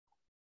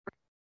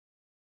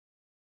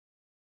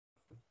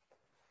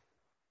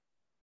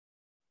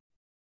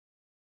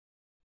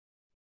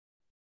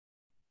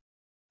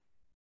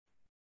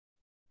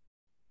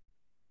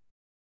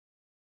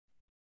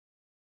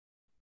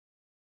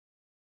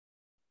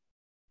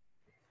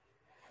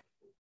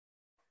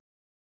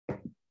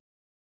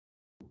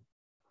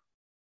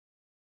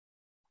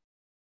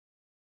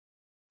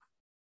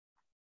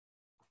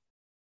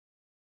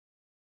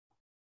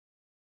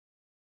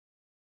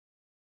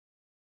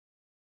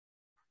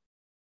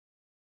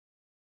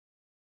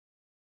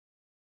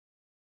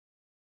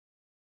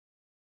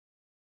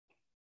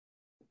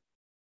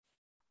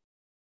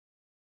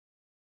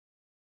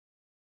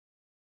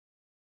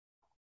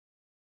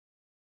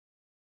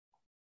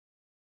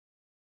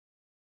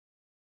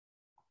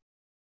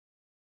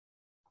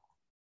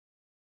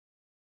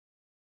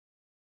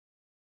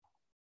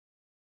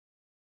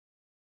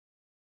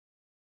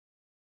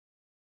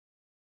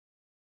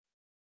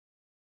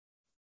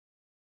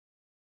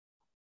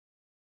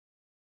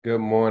Good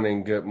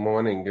morning, good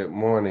morning, good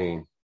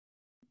morning.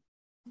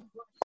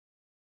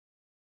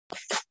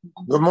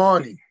 Good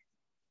morning.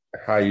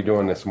 How you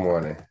doing this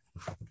morning?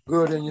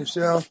 Good, and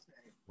yourself?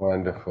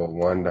 Wonderful,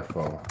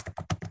 wonderful.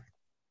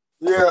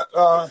 Yeah,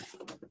 I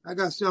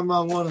got something I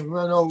want to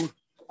run over.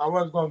 I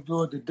wasn't going to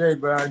do it today,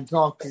 but I didn't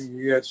talk to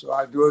you yet, so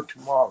I'll do it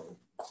tomorrow.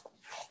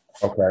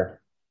 Okay.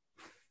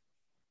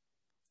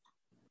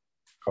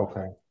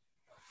 Okay.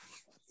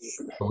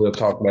 We'll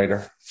talk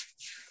later.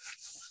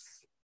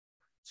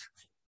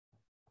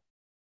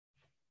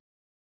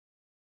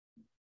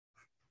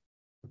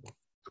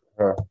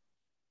 Uh,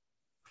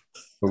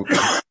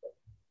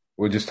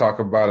 we'll just talk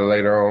about it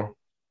later on.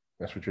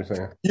 That's what you're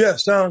saying? Yeah,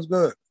 sounds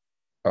good.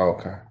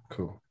 Okay,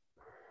 cool.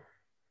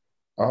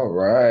 All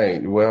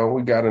right. Well,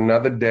 we got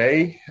another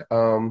day.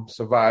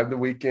 Survived the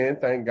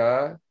weekend, thank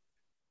God.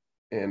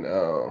 And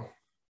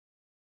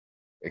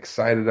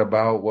excited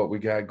about what we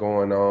got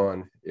going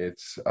on.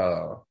 It's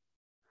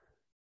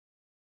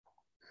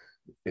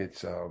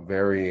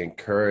very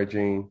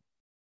encouraging.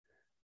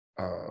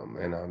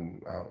 And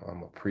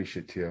I'm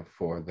appreciative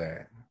for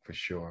that, for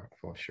sure.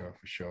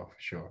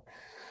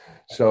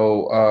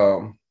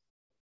 So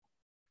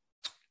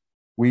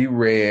we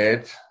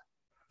read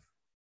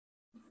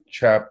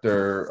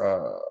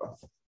chapter.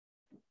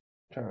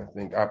 Trying to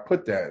think, I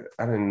put that.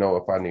 I didn't know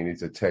if I needed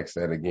to text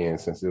that again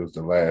since it was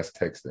the last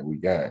text that we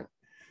got.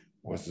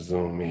 Was the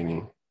Zoom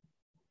meeting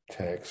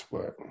text,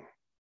 but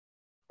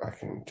I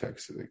can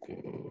text it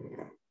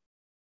again.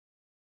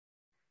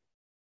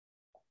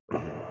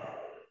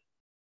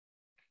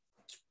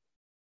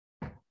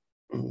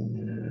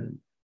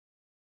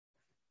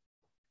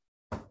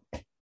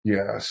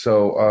 Yeah,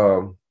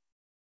 so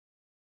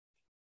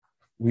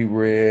we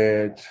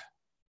read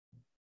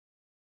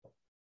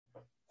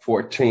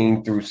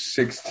 14 through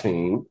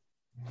 16.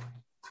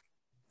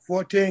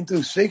 14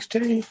 through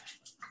 16?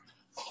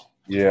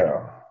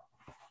 Yeah.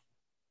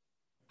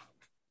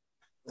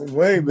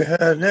 Way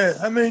behind that.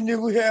 How many did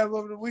we have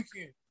over the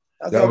weekend?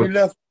 I That thought we was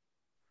left.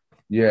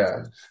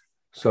 Yeah.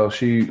 So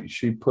she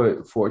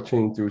put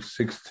 14 through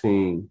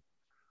 16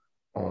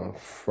 on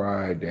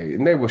Friday.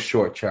 And they were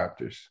short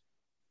chapters.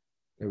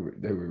 They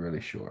were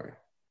really short.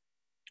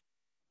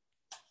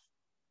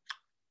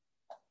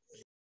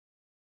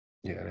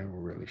 Yeah, they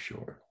were really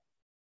short.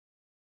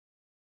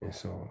 And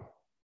so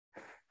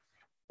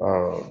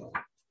um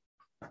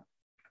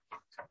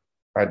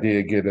I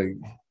did get a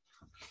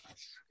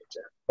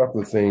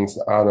couple of things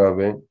out of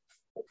it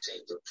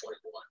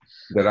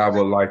that I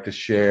would like to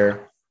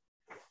share.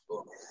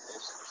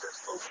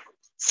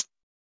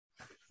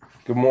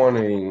 Good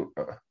morning,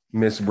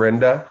 Miss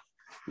Brenda.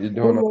 You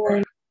doing all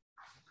right?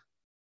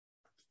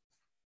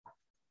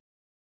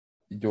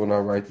 You doing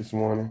all right this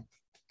morning?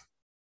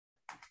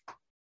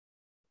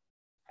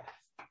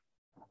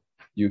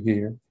 You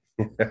here?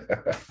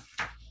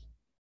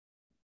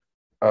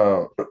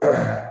 uh,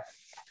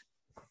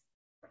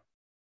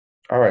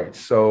 all right.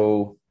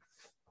 So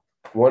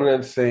one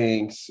of the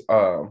things,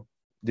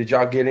 did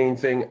y'all get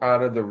anything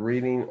out of the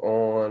reading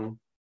on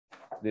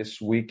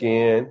this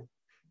weekend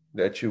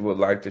that you would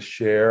like to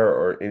share,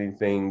 or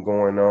anything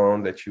going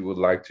on that you would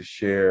like to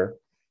share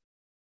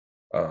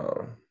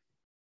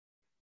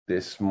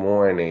this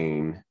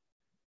morning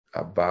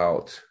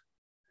about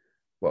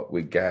what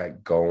we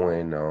got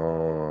going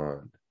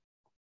on?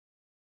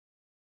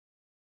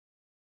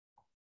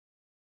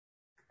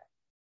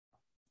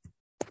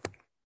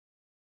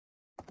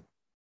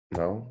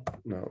 No,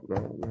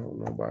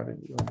 nobody.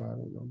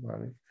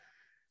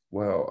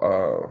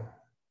 Well,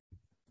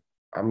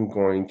 I'm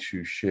going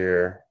to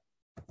share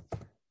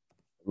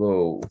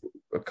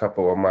a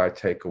couple of my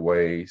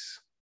takeaways,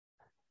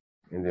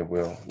 and then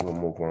we'll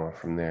move on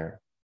from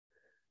there.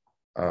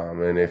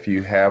 And if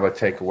you have a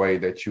takeaway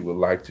that you would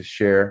like to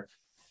share,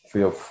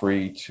 feel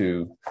free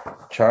to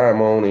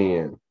chime on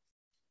in.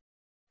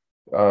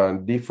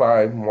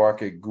 DeFi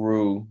market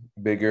grew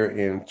bigger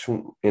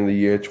in the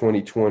year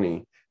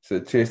 2020.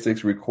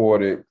 Statistics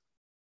recorded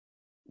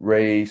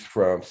raised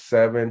from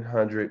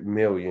 $700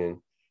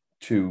 million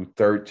to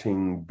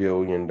 $13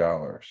 billion.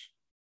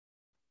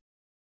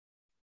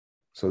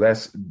 So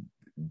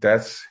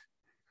that's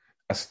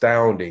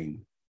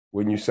astounding.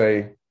 When you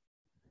say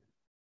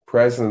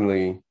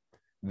presently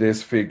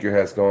this figure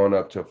has gone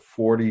up to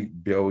 $40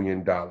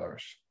 billion.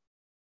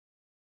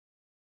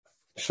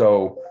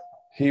 So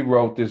he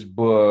wrote this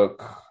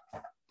book.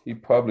 He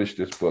published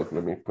this book.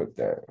 Let me put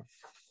that.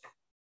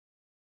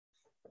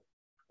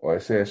 Well,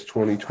 it says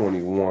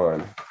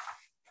 2021.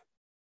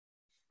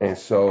 And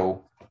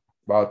so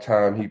by the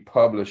time he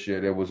published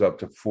it, it was up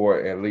to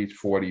at least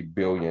 40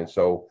 billion.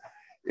 So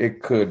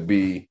it could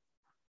be,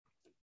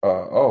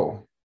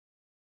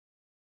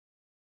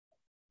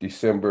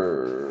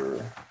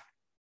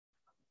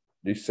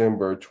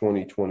 December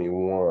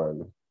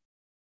 2021.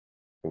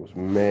 It was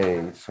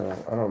May, so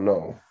I don't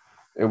know.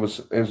 It was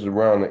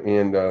around the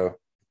end of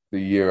the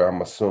year,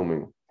 I'm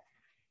assuming.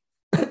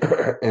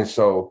 And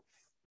so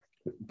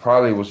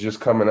probably was just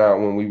coming out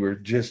when we were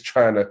just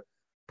trying to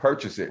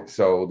purchase it.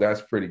 So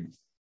that's pretty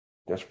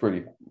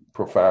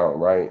profound,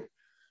 right?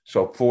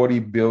 So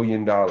 $40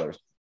 billion.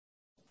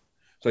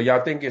 So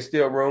y'all think there's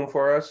still room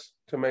for us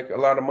to make a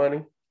lot of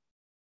money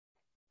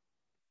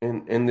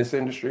in this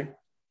industry?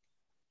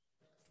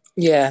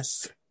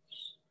 Yes.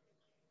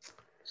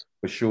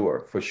 For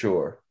sure, for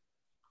sure.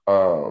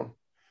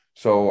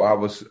 So I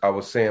was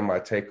saying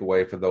my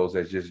takeaway for those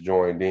that just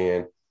joined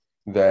in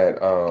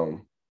that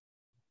on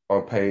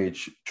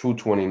page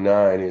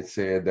 229 it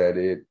said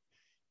that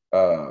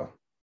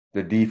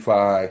the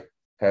DeFi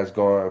has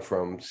gone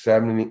from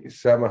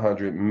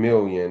 700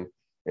 million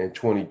in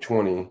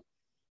 2020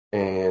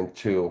 and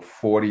to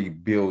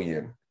 $40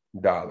 billion.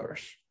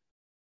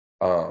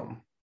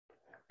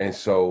 And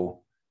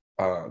so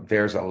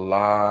there's a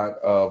lot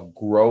of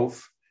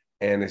growth,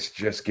 and it's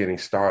just getting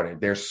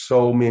started. There's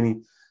so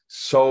many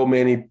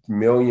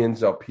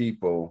millions of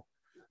people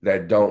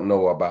that don't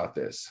know about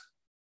this.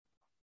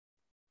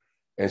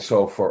 And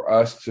so for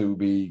us to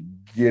be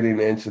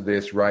getting into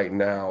this right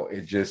now,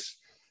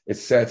 it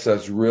sets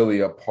us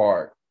really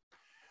apart.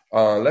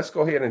 Let's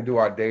go ahead and do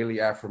our daily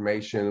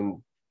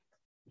affirmation.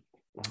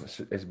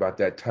 It's about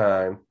that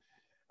time.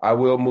 I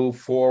will move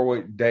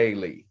forward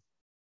daily.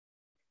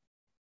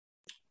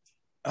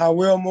 I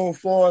will move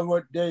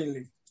forward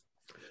daily.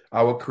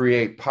 I will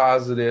create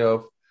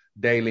positive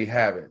daily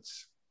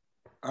habits.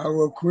 I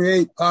will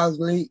create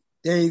positive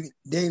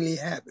daily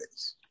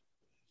habits.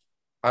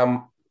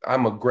 I'm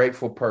a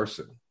grateful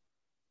person.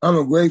 I'm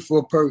a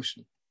grateful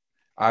person.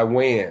 I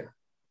win.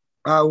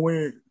 I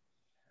win.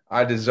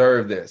 I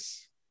deserve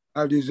this.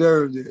 I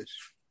deserve this.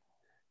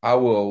 I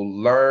will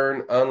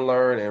learn,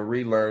 unlearn, and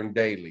relearn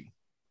daily.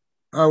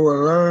 I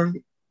will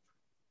learn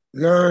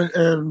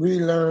and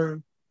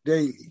relearn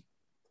daily.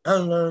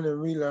 Unlearn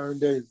and relearn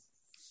daily.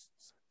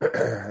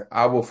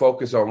 I will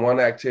focus on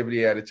one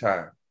activity at a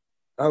time.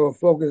 I will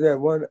focus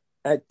on one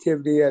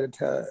activity at a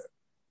time.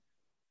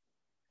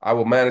 I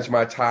will manage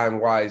my time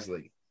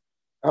wisely.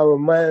 I will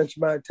manage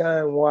my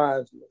time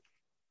wisely.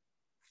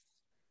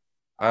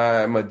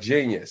 I'm a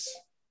genius.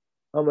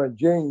 I'm a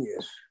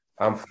genius.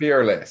 I'm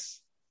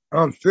fearless.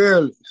 I'm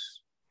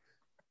fearless.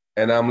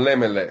 And I'm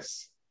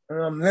limitless.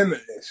 And I'm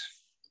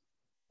limitless.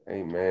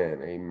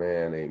 Amen,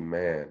 amen,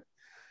 amen.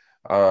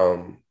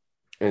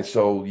 And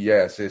so,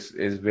 yes, it's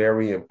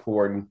very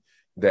important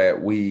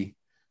that we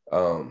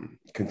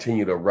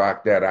continue to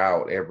rock that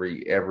out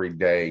every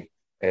day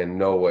and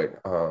know it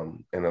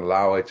and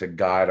allow it to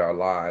guide our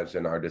lives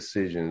and our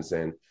decisions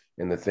and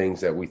the things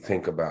that we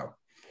think about.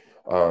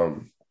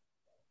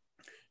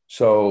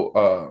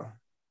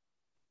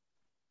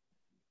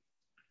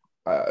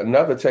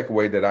 Another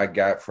takeaway that I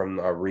got from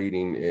our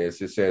reading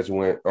is it says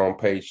when on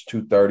page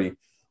 230,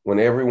 when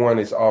everyone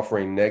is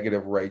offering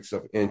negative rates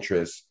of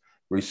interest,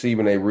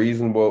 receiving a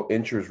reasonable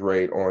interest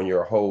rate on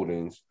your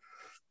holdings,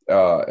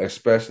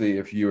 especially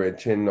if you're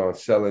intending on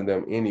selling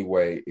them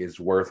anyway, is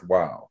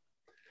worthwhile.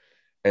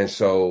 And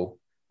so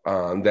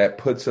that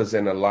puts us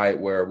in a light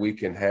where we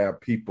can have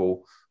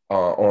people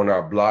on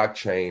our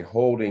blockchain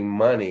holding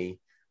money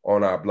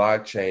on our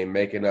blockchain,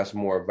 making us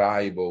more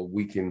valuable.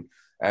 We can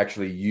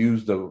actually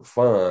use the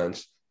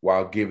funds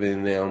while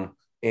giving them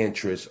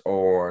interest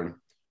on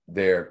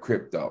their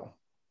crypto,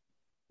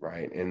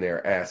 right, and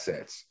their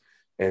assets.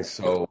 And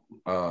so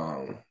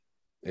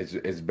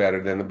it's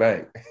better than the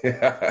bank.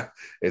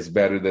 It's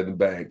better than the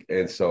bank.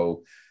 And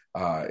so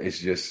it's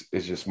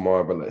just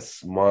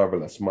marvelous.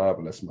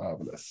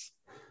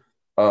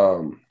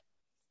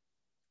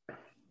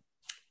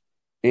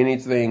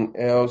 Anything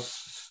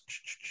else?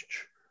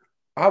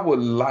 I would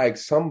like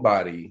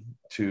somebody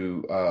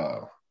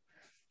to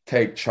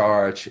take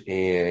charge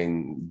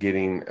in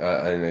getting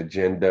an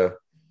agenda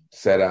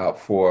set out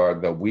for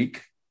the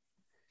week.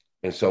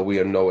 And so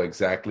we'll know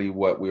exactly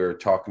what we're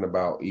talking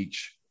about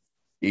each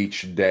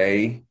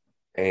day,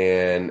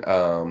 and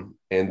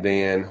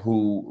then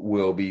who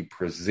will be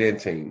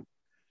presenting.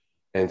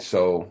 And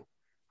so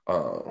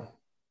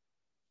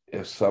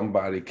if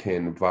somebody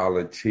can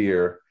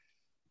volunteer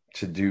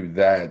to do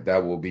that,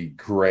 that will be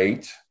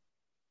great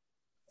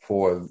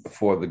for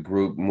the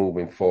group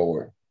moving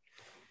forward.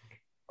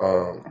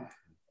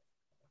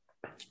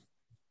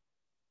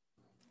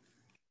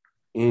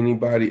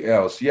 Anybody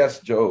else? Yes,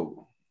 Joe.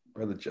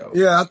 Brother Joe.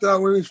 Yeah, I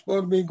thought we were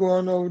supposed to be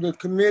going over the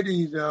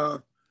committees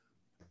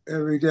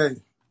every day.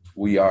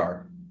 We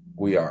are.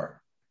 We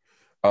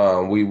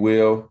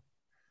will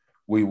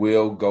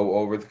go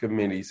over the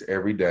committees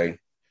every day,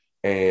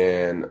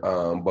 and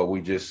but we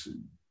just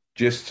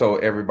so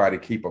everybody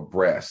keep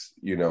abreast.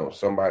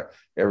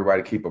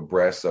 Everybody keep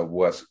abreast of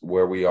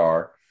where we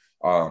are.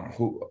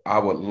 Who I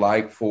would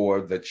like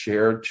for the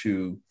chair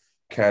to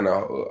kind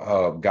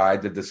of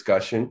guide the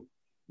discussion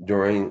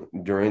during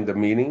the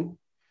meeting.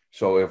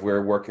 So if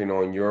we're working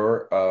on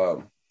your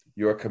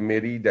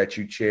committee that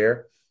you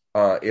chair,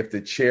 if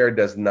the chair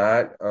does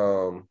not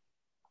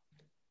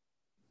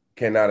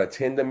cannot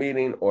attend the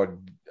meeting or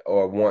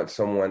want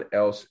someone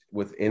else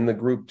within the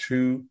group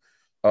to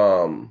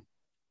kind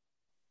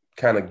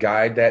of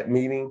guide that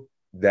meeting,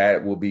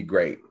 that will be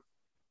great.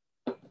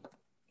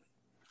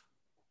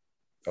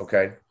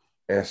 Okay.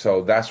 And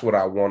so that's what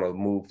I want to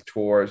move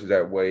towards.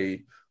 That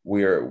way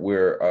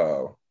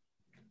we're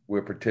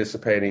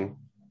participating.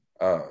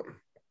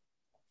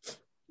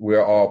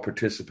 We're all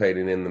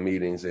participating in the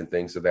meetings and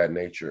things of that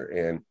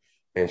nature,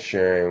 and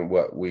sharing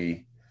what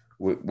we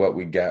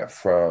got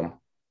from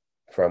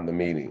the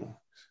meeting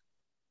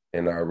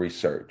and our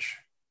research.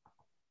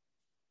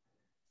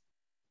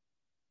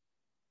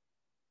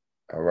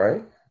 All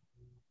right.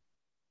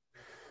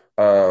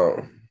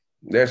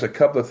 There's a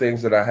couple of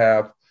things that I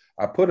have.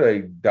 I put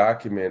a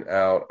document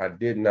out. I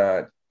did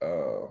not.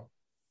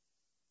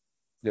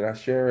 Did I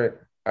share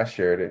it? I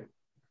shared it.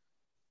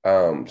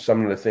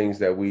 Some of the things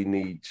that we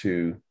need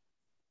to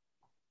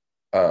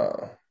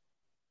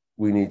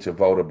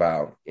vote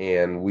about,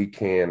 and we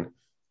can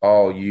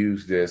all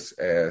use this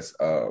as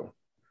a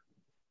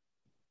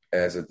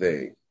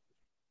thing.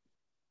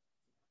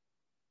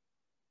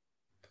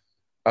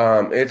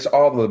 It's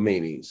all the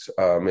meetings,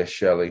 Miss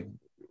Shelley,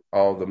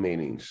 all the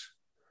meetings.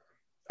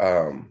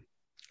 And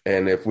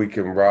if we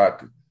can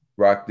rock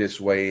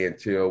this way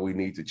until we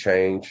need to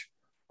change,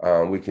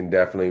 we can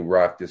definitely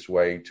rock this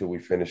way till we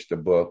finish the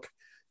book.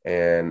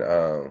 And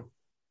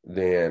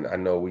then I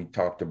know we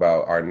talked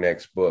about our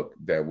next book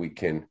that we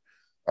can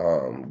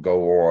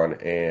go on,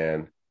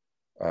 and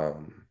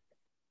on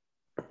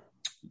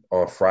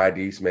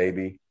Fridays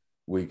maybe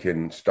we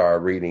can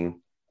start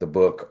reading the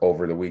book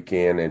over the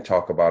weekend and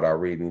talk about our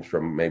readings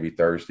from maybe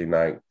Thursday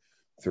night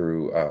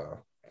through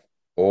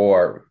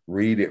or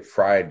read it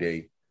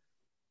Friday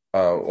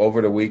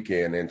over the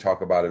weekend and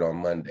talk about it on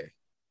Monday,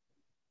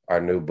 our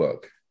new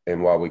book,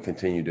 and while we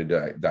continue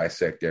to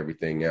dissect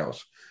everything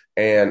else.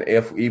 And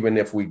even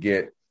if we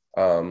get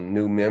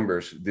new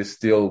members, there's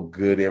still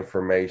good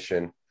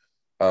information.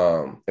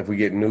 If we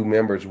get new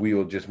members, we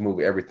will just move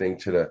everything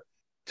to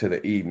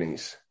the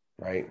evenings,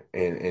 right?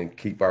 And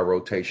keep our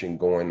rotation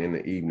going in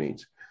the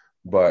evenings.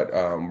 But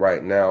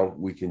right now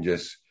we can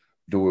just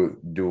do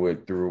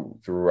it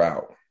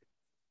throughout.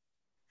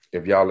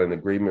 If y'all in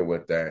agreement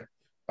with that,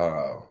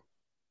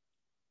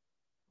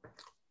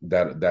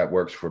 that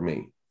works for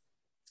me.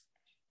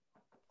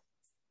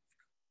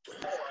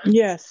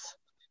 Yes.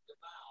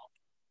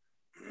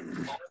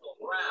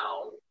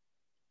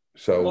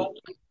 So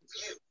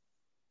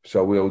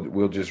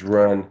we'll just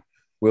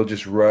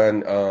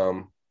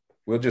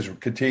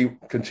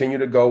continue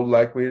to go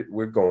like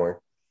we're going.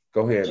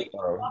 Go ahead.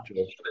 Go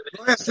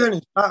ahead,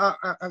 finish.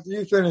 After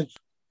you finish.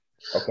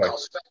 Okay.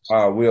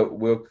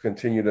 We'll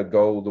continue to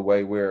go the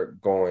way we're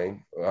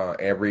going.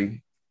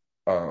 Every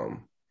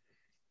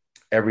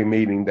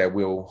meeting that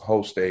we'll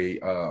host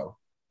a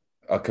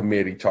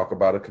committee, talk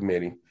about a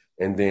committee,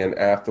 and then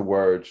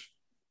afterwards,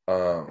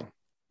 on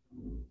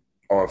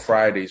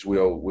Fridays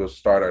we'll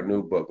start our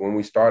new book. When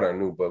we start our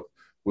new book,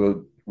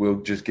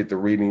 we'll just get the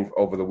reading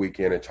over the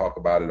weekend and talk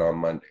about it on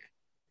Monday,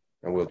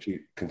 and we'll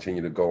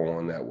continue to go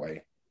on that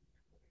way.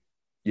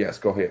 Yes,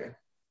 go ahead.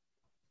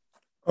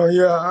 Oh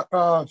yeah,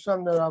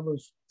 something that I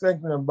was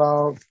thinking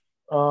about,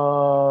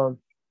 and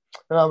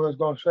I was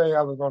going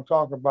to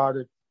talk about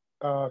it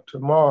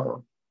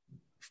tomorrow.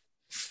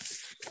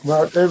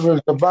 But it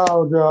was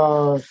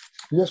about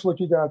just what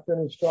you got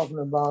finished talking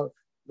about,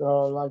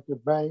 like the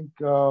bank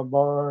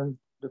borrowing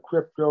the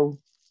crypto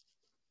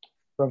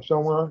from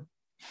someone.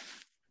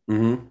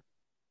 Mm-hmm.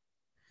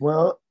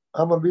 Well,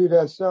 I'm going to be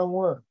that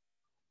someone.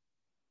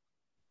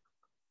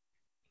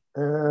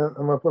 And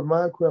I'm going to put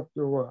my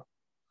crypto up.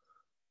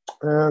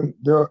 And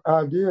the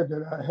idea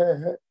that I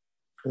had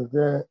is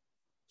that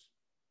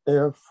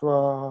if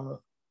I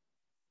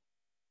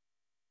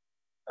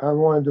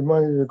wanted the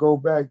money to go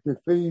back to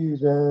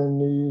fees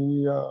and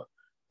the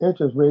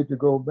interest rate to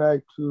go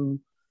back to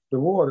the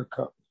water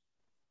company.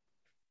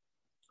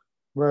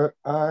 But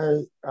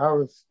I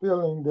was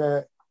feeling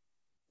that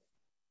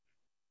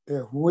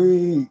if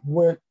we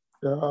went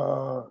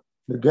the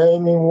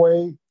gaming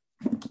way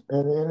and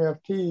the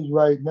NFTs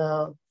right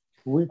now,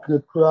 we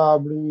could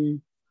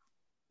probably,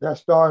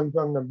 that's starting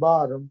from the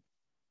bottom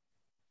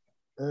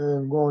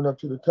and going up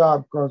to the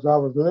top, because I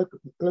was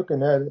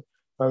looking at it.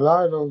 A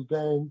lot of those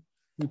games,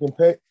 you can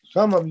pay,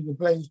 some of them you can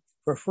play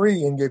for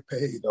free and get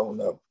paid on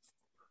them.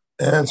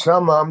 And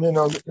some of them,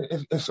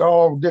 it's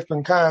all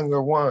different kinds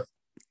of ones.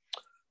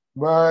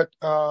 But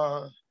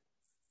I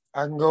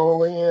can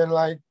go in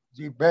like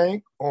the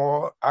bank,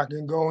 or I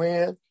can go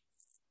in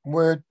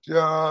with,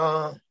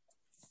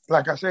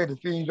 like I said, the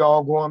fees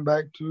all going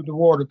back to the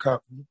water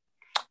company.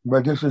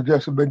 But this is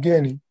just a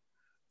beginning.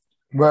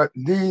 But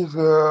these,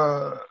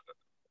 and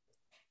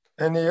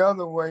the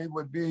other way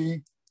would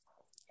be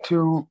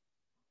to,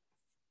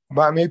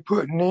 by me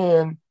putting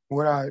in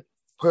what I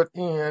put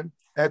in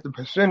at the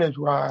percentage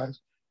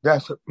wise,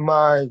 that's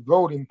my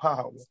voting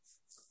power,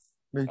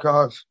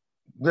 because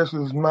this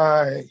is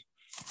my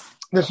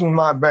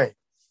bank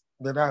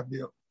that I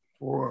built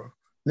for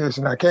this,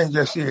 and I can't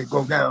just see it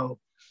go down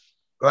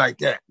like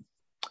that.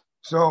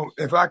 So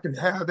if I can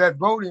have that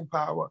voting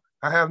power,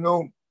 I have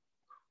nothing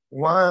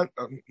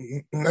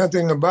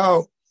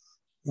about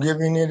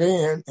giving it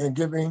in and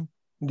giving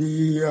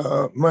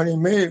the money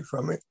made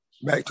from it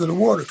back to the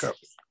water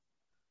company.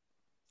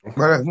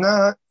 But if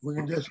not, we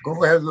can just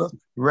go as a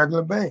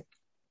regular bank.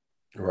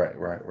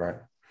 Right.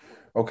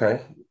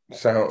 Okay.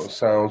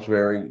 Sounds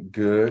very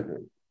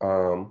good.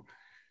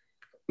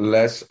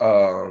 Let's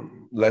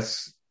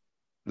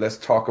let's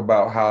talk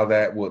about how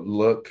that would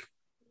look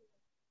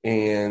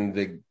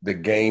in the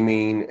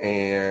gaming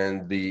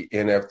and the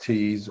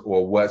NFTs,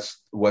 or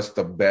what's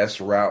the best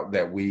route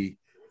that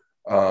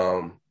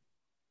um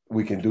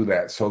we can do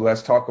that. So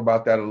let's talk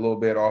about that a little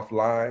bit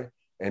offline,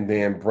 and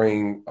then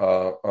bring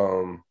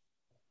come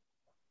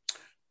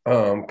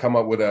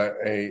up with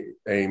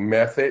a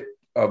method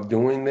of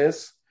doing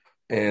this,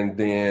 and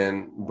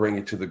then bring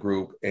it to the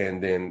group.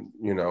 And then,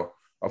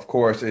 of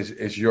course,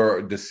 it's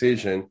your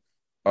decision,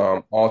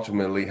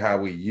 ultimately, how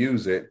we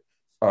use it.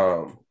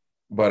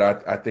 But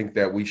I think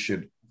that we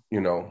should,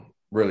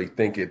 really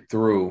think it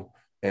through,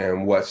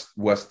 and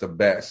what's the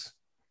best,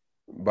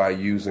 by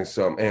using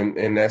some,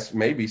 and that's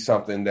maybe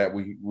something that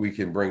we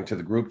can bring to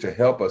the group to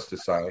help us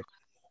decide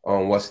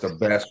on what's the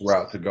best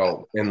route to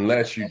go,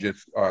 unless you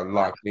just are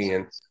locked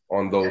in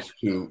on those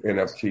two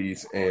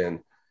NFTs and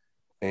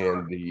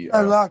the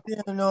I'm locked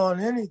in on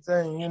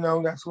anything,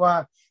 that's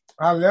why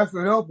I left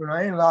it open.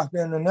 I ain't locked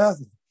into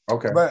nothing.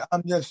 okay. But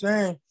I'm just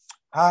saying,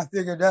 I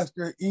figure that's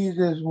the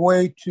easiest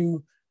way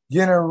to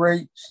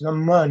generate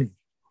some money.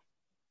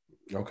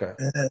 Okay.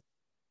 And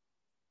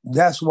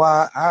that's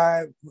why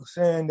I was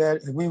saying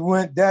that if we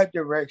went that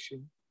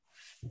direction,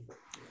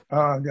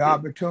 the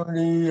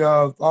opportunity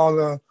of all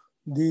of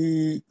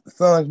the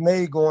funds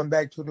made going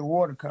back to the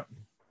water company.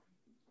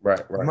 Right.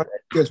 It might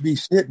just be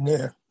sitting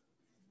there,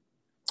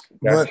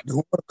 Gotcha. but the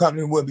water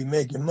company would be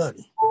making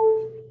money.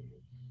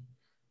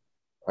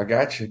 I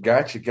got you.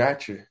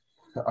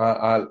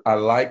 I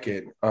like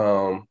it.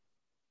 I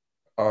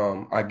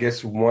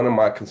guess one of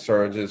my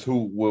concerns is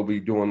who will be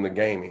doing the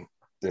gaming,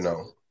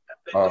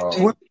 but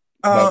we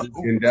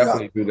can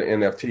definitely do the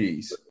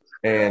NFTs.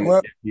 And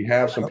Well, if you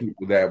have some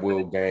people that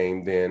will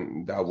game,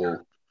 then that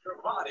will.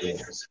 Yeah.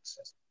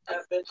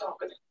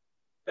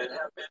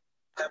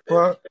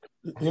 well,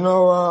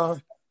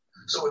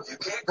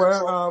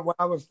 what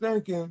I was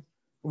thinking,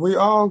 we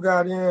all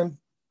got in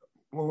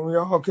when we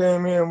all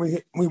came in.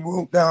 We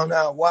wrote down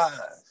our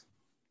whys,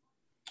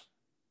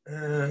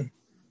 and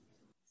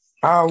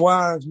our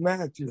whys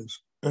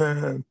matches,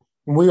 and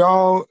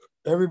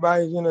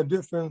everybody's in a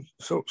different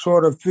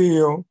sort of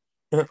field,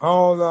 and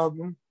all of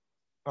them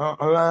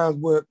aligns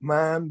with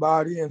mind,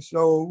 body, and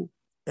soul,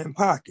 and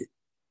pocket.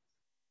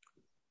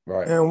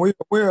 Right. And we're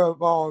aware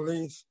of all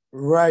these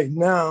right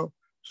now.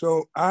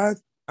 So I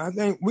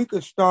think we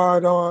could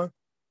start on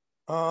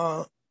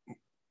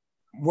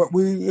what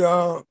we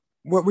know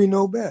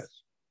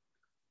best: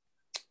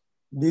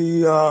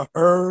 the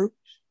herbs,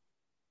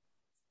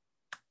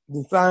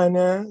 the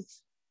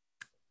finance,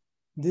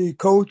 the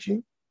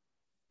coaching,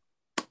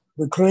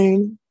 the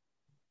cleaning,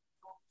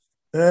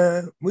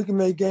 and we can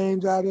make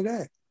games out of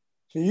that.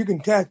 So you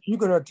can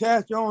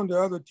attach on to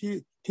other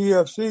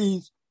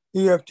TFCs,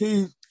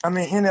 EFTs,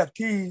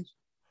 NFTs,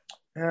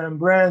 and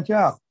branch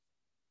out.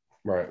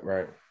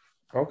 Right.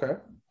 Okay.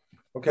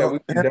 We can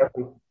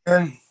definitely.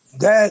 And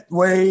that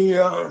way,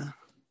 you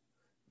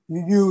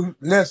use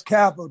less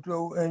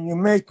capital and you're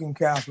making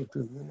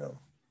capital.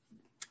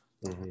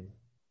 Mm-hmm.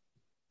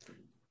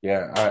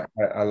 Yeah,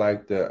 I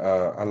like the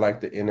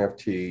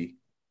NFT.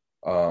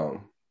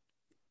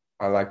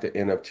 I like the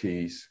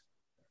NFTs.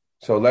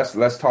 So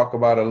let's talk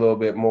about it a little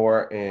bit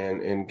more,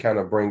 and kind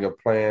of bring a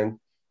plan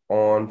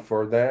on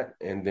for that,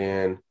 and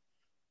then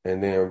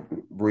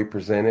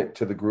represent it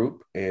to the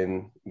group,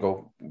 and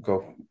go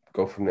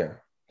from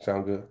there.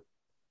 Sound good?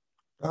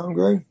 Sound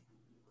great.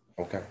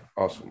 Okay,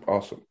 awesome.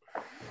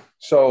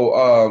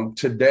 So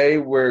today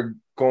we're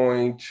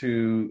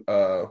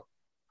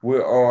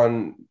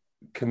on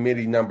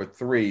committee number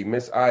 3.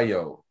 Miss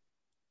Ayo,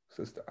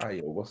 Sister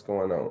Ayo, what's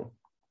going on?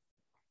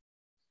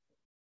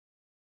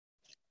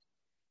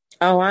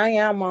 Oh, I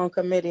am on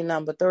committee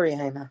number 3,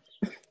 ain't I?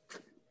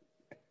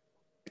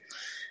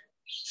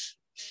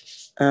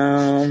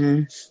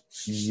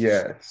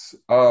 Yes.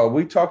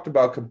 We talked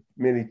about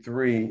committee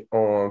 3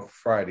 on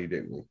Friday,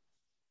 didn't we?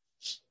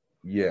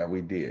 Yeah,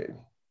 we did.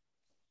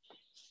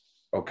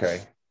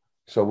 Okay.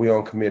 So we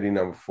on committee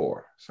number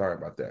 4. Sorry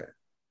about that.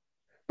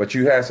 But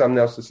you had something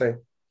else to say?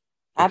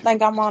 I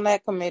think I'm on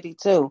that committee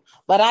too.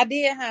 But I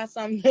did have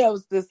something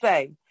else to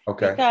say.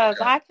 Okay. Because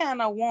I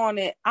kind of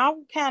wanted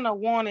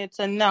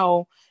to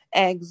know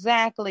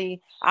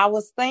exactly. I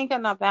was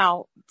thinking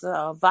about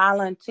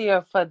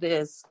volunteer for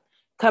this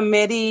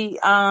committee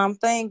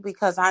thing,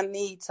 because I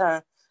need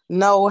to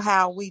know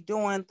how we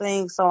doing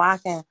things so I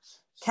can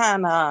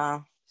kind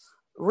of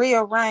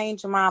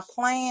rearrange my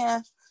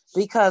plan,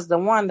 because the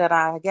one that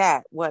I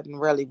got wasn't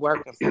really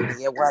working for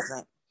me. It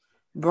wasn't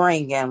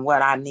bringing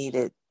what I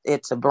needed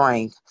it to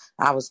bring.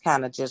 I was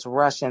kind of just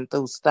rushing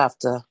through stuff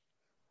to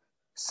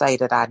say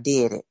that I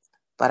did it,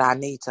 but I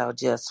need to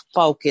just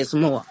focus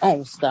more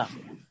on stuff.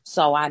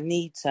 So I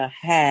need to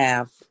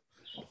have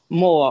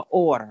more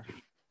order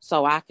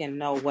so I can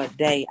know what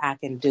day I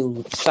can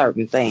do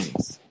certain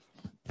things.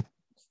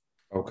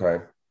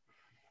 Okay.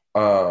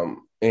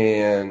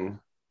 And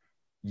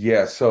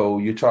yeah, so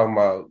you're talking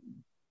about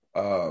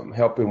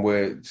helping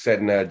with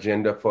setting the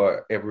agenda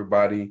for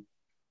everybody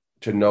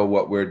to know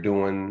what we're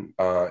doing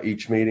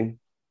each meeting?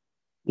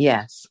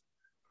 Yes.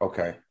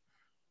 Okay.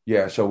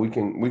 Yeah, so we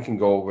can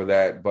go over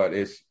that, but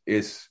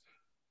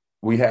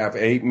we have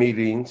 8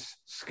 meetings,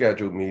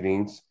 scheduled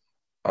meetings,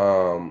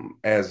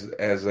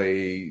 as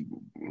a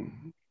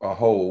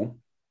whole,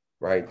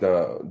 right?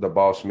 The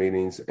boss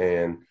meetings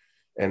and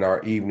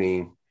our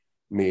evening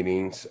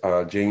meetings,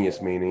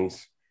 genius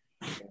meetings,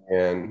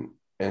 and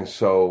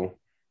so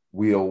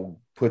we'll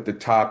put the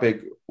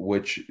topic,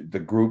 which the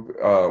group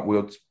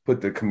we'll put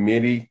the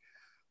committee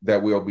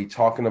that we'll be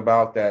talking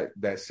about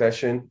that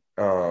session,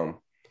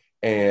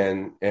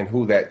 and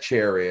who that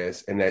chair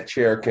is, and that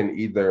chair can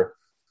either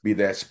be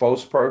that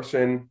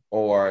spokesperson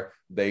or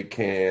they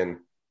can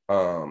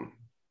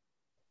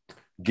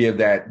give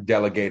that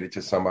delegated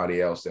to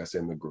somebody else that's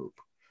in the group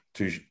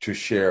to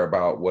share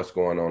about what's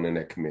going on in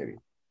that committee.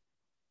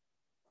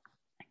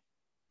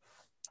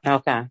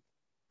 Okay.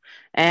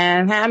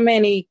 And how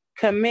many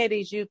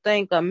committees you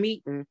think are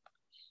meeting?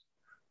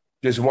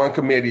 Just one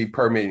committee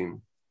per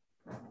meeting.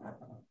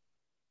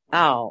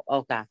 Oh,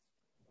 okay.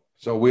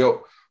 So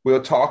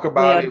we'll talk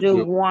about it. We'll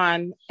do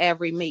one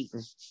every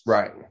meeting.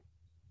 Right.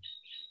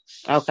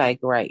 Okay,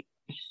 great.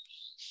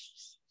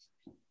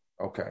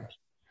 Okay.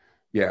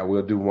 Yeah,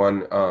 we'll do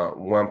one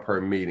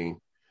per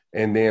meeting.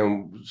 And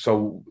then,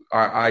 so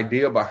our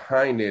idea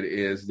behind it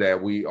is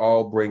that we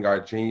all bring our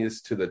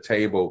genius to the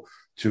table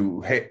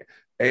to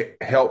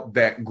help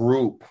that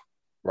group,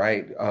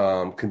 right,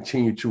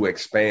 continue to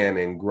expand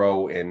and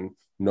grow and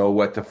know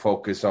what to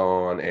focus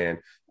on. And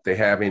if they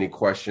have any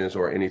questions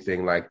or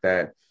anything like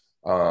that,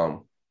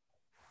 know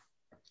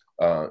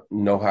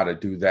how to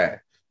do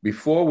that.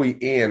 Before we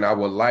end, I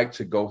would like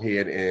to go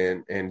ahead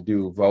and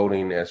do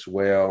voting as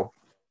well.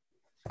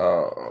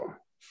 I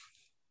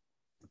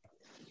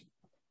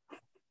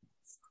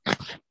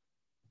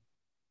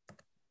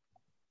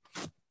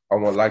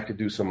would like to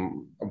do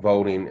some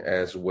voting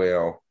as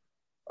well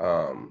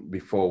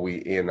before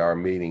we end our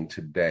meeting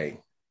today.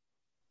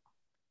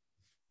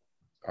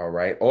 All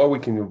right. Or we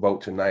can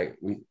vote tonight.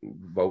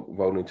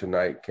 Voting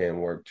tonight can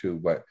work too,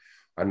 but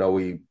I know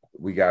we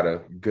got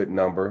a good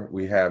number.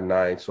 We have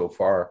 9 so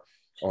far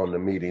on the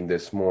meeting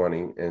this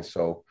morning. And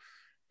so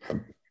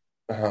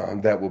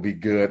that will be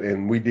good.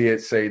 And we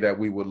did say that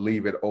we would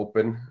leave it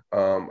open.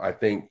 I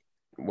think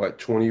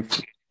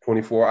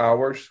 24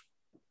 hours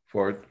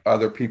for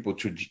other people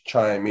to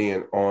chime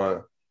in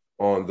on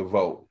the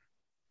vote.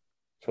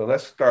 So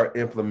let's start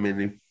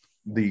implementing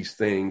these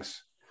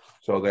things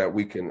so that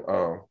we can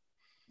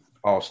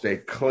all stay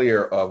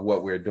clear of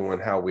what we're doing,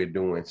 how we're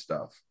doing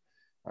stuff.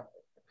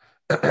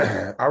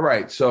 All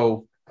right.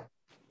 So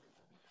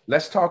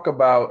let's talk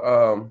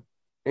about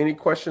any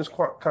questions,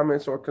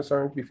 comments, or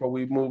concerns before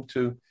we move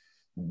to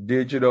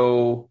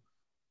digital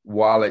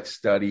wallet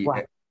study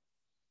and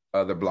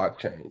other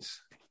blockchains.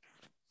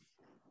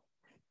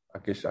 I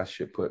guess I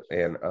should put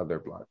and other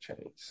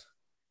blockchains.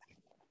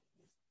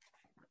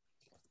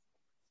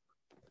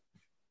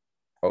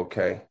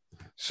 Okay.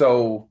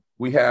 So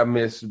we have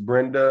Miss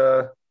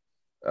Brenda,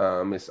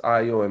 Miss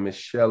Ayo, and Miss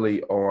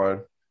Shelley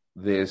on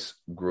this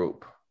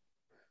group.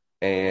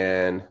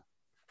 And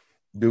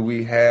do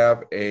we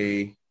have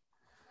a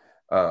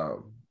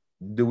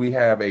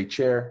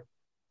chair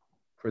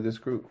for this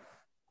group?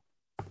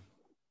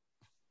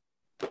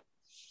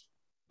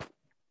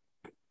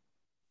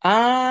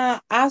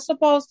 I'm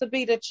supposed to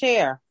be the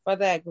chair for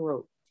that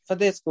group, for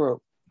this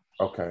group.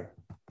 Okay.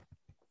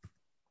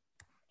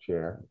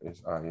 Chair is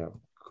Ayo.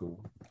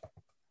 Cool.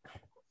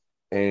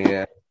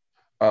 And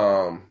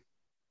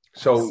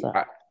so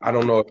I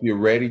don't know if you're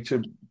ready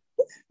to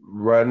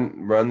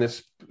run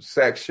this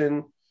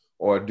section,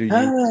 or do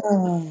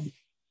you?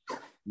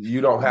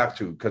 You don't have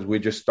to, because we're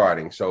just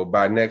starting. So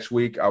by next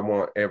week, I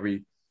want by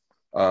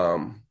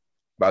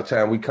the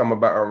time we come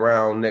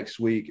around next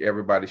week,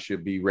 everybody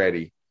should be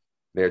ready.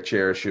 Their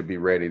chairs should be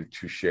ready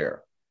to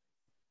share.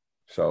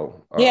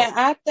 So yeah,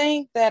 I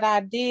think that I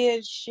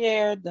did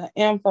share the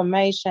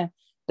information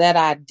that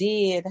I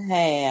did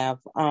have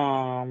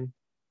already.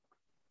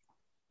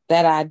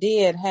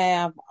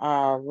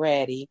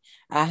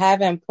 I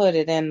haven't put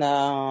it in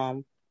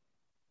the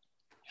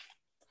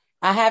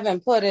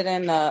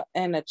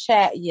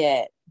chat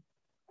yet.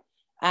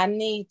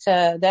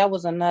 That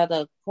was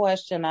another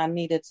question I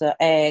needed to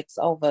ask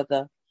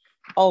over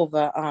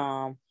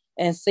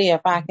and see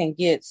if I can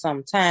get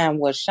some time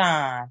with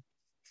Sean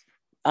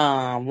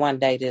one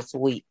day this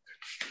week.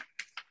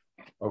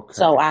 Okay.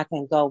 So I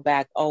can go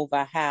back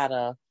over how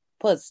to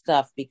put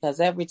stuff, because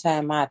every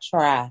time I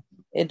try,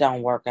 it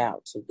don't work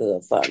out too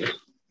good for me.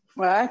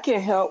 Well, I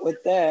can help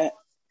with that.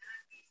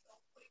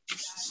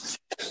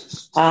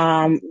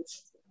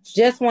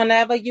 Just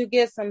whenever you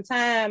get some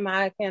time,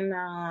 I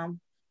can,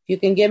 you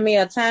can give me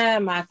a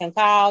time, I can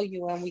call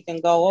you and we can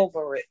go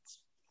over it.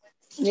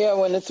 Yeah,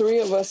 when the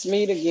 3 of us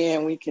meet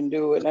again, we can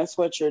do it. That's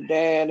what your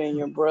dad and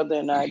your brother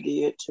and I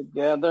did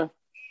together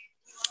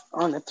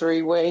on the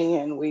 3-way,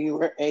 and we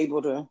were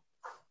able to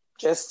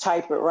just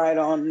type it right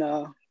on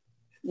the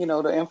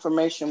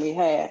information we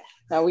had.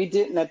 Now, we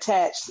didn't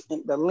attach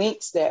the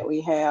links that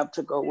we have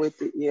to go with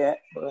it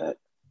yet, but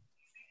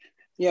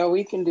yeah,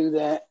 we can do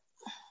that.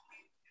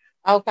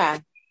 Okay.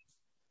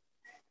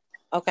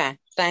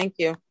 Thank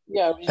you.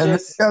 Yeah, we And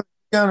just they've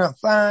done a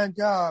fine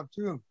job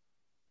too.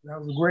 That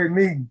was a great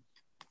meeting.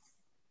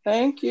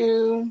 thank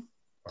you.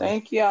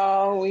 Thank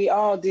y'all. We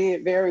all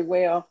did very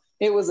well.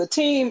 It was a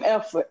team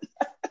effort.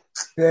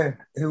 Yeah,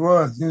 it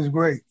was. It was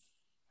great.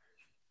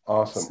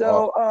 Awesome.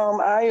 So,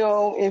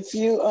 Io, if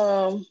you,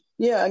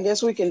 I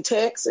guess we can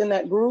text in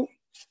that group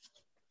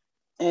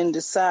and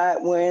decide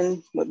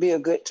when would be a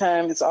good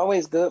time. It's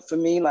always good for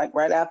me, like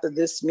right after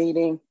this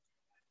meeting,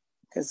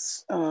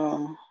 because,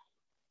 but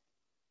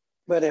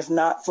if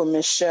not for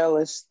Miss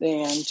Shellis,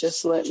 then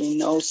just let me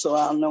know so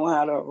I'll know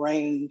how to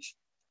arrange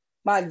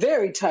my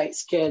very tight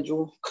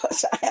schedule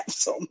because I have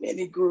so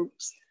many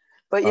groups.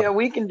 But yeah,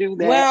 we can do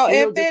that. Well,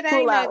 We'll if just it pull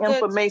ain't our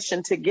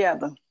information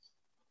together.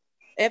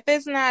 if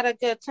it's not a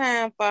good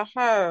time for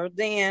her,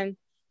 then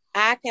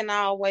I can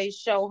always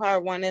show her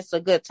when it's a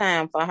good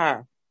time for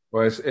her.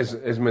 Well,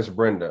 it's Miss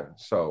Brenda,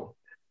 so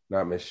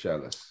not Miss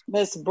Shellis.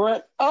 Miss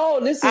Brent. Oh,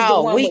 this is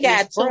the one we with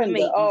got Miss 2 Brenda.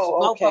 meetings. Oh,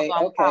 Both of okay,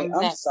 them come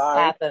I'm next sorry.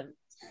 after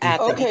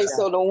Okay, each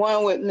so other. the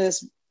one with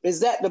Miss,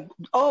 is that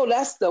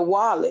that's the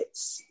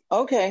wallets.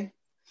 Okay.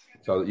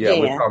 So yeah,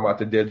 we're talking about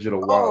the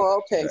digital wallet. Oh,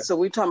 okay. So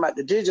we're talking about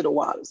the digital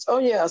wallets. Oh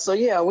yeah. So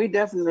yeah, we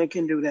definitely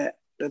can do that.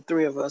 The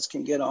three of us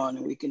can get on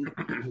and we can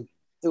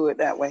do it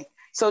that way.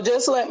 So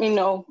just let me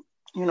know,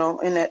 in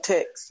that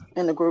text,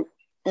 in the group,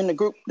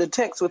 the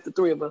text with the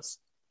three of us.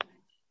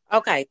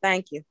 Okay,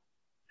 thank you.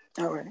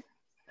 All right.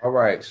 All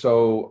right.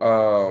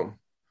 So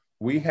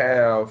we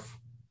have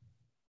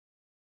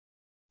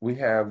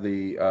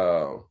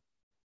the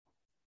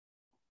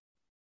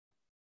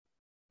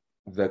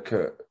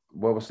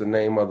what was the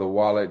name of the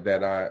wallet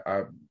that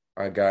I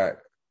got? I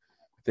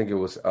think it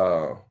was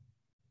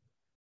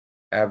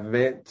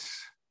Avent.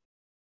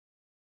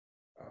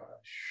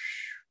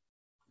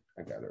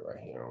 I got it right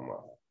here on my.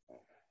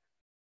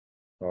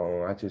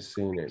 Oh, I just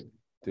seen it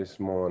this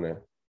morning.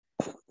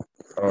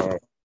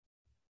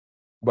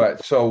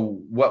 But so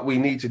what we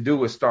need to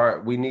do is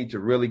we need to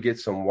really get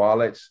some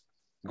wallets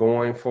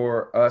going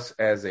for us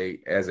as a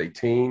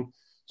team.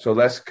 So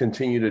let's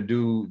continue to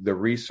do the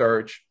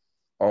research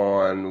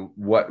on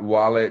what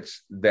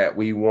wallets that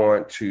we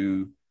want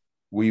to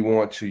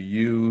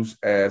use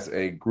as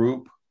a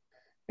group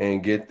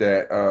and get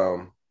that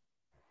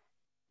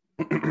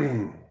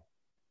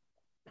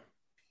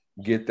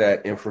get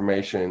that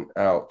information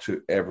out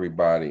to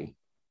everybody.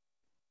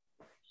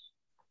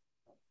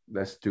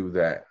 Let's do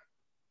that.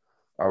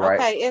 All right.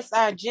 Okay, it's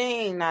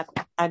Argent.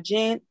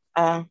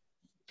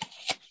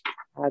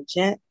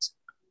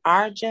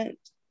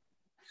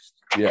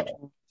 Yeah.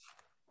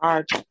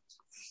 Argent.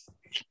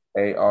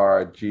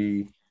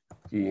 ARGENT.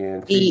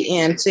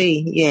 ENT,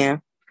 yeah.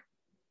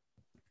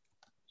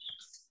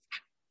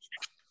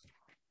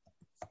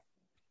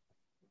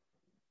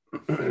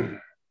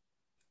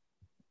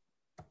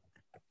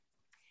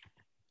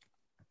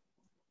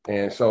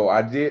 And so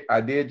I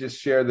did just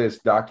share this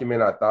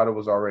document. I thought it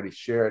was already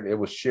shared. It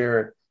was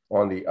shared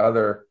on the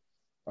other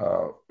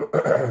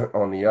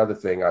on the other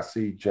thing. I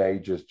see Jay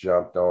just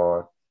jumped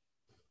on.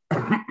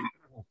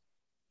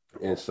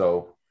 And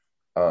so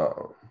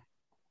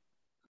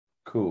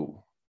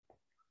cool.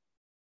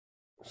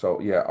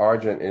 So yeah,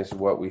 Argent is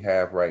what we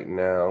have right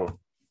now.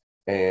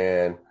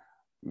 And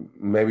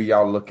maybe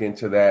y'all look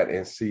into that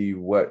and see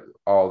what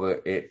all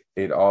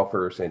it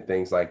offers and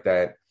things like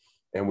that.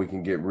 And we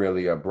can get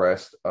really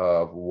abreast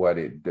of what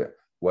it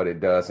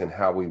does and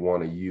how we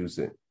want to use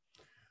it.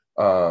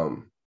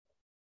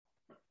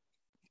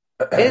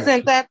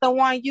 Isn't that the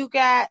one you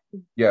got?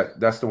 Yeah,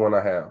 that's the one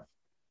I have.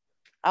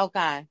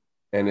 Okay.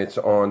 And it's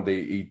on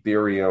the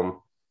Ethereum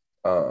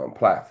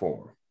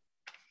platform.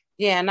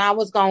 Yeah, and I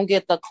was gonna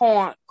get the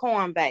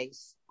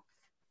Coinbase.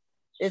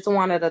 It's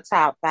one of the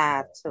top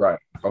 5 too. Right.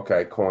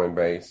 Okay,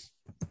 Coinbase.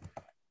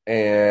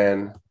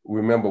 And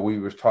remember, we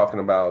were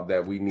talking about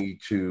that we need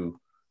to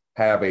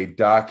have a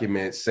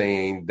document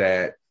saying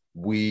that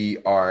we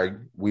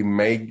can't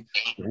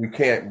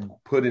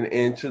put it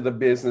into the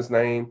business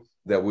name,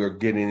 that we're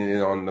getting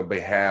it on the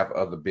behalf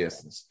of the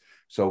business.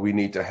 So we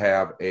need to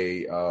have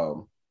a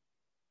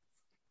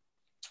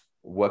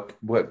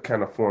what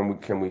kind of form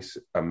can we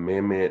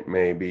amendment?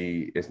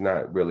 Maybe it's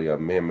not really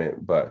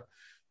amendment, but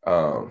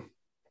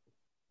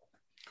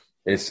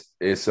it's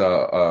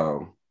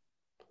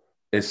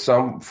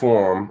some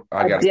form.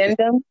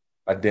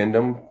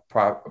 Addendum.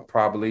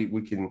 Probably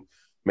we can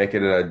make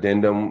it an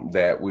addendum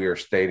that we are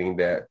stating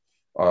that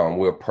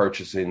we're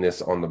purchasing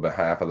this on the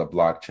behalf of the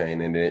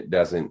blockchain and it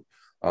doesn't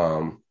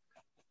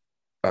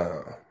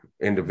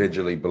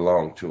individually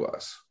belong to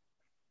us.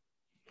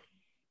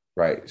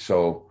 Right.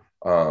 So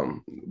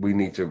we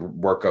need to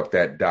work up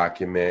that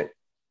document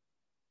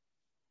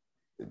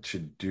to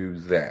do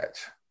that.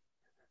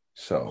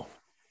 So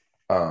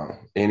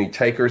any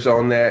takers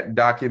on that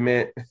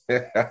document?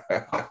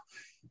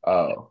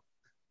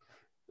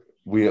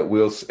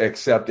 We'll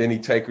accept any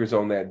takers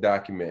on that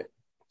document.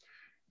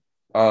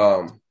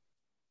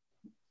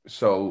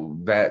 So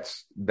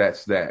that's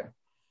that.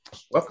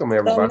 Welcome So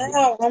everybody.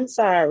 now, I'm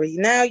sorry.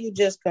 Now you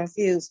just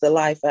confused the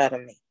life out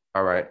of me.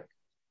 All right.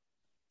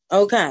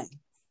 Okay.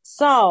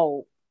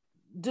 So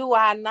do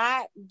I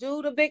not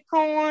do the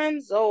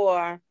Bitcoins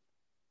or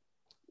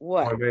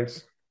what?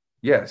 Coinbase.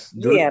 Yes.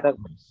 Yeah.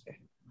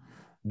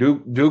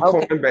 Do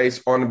Okay.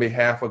 Coinbase on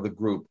behalf of the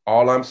group.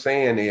 All I'm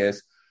saying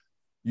is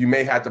you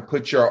may have to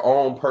put your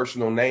own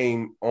personal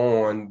name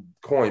on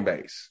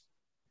Coinbase.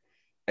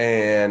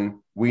 And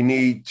we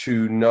need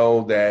to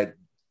know that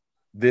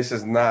this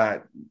is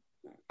not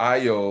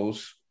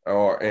Io's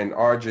and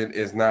Argent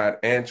is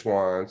not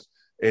Antoine's.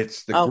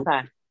 It's the group,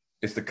 Okay.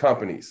 it's the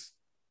companies.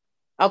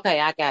 Okay.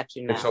 I got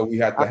you And now. so we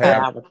have to Okay.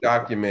 have a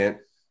document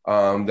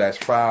that's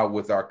filed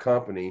with our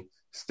company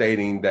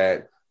stating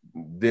that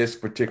this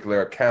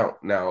particular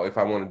account. Now, if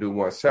I want to do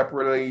one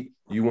separately,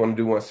 you want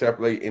to do one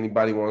separately,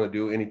 anybody want to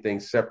do anything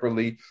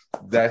separately,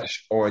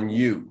 that's on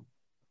you.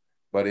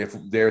 But if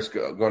there's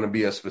going to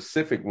be a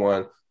specific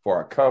one for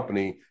our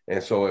company,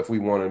 and so if we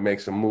want to make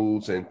some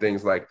moves and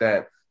things like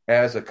that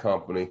as a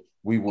company,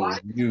 we will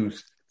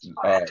use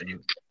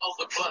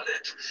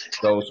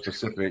those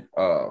specific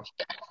topics.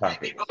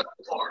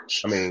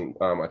 I mean,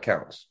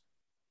 accounts.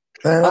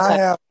 And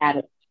Okay. Got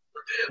it.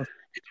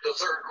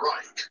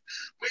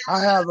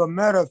 I have a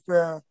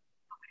Metafair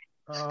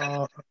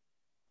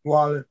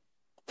wallet.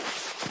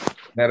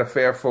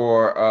 Metafair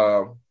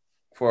for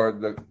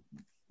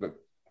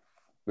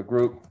the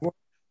group.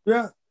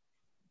 Yeah.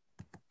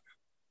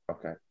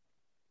 Okay.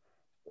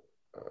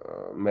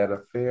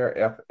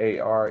 Metafair,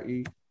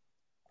 FARE.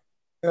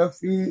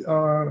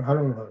 FER, I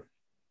don't know.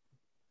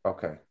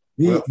 Okay.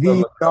 V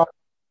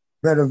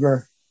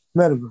Metaverse.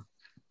 Metaverse.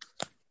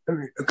 Let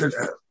me look at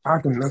that. I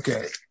can look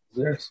at it.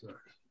 Yes, sir.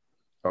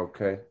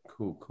 Okay.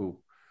 Cool.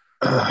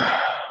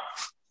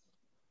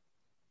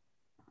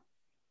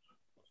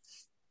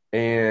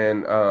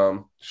 And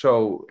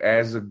so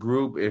as a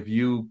group, if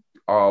you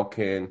all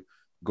can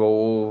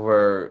go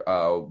over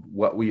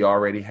what we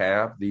already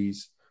have,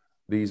 these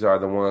are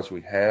the ones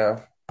we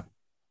have.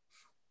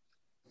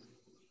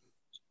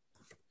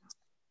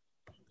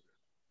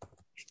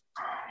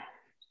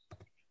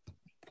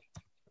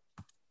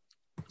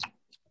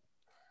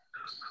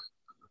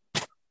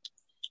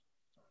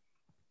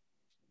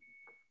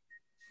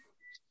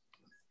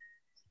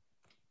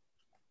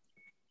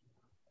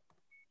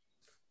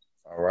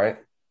 All right.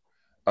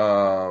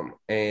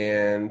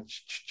 And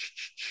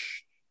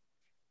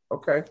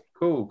okay,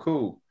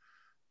 cool.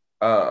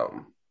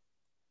 How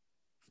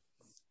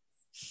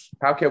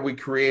can we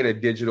create a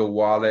digital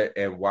wallet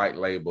and white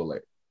label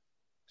it?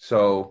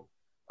 So,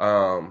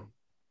 I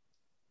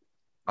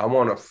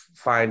want to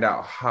find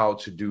out how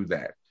to do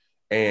that.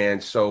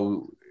 And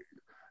so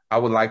I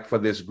would like for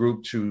this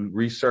group to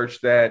research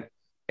that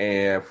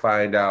and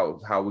find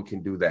out how we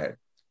can do that.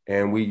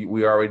 And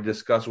we already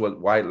discussed what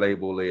white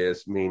label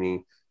is,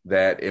 meaning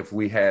that if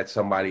we had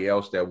somebody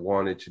else that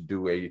wanted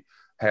to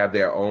have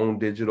their own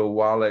digital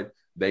wallet,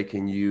 they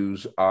can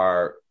use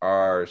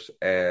ours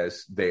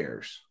as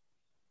theirs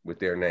with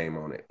their name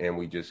on it. And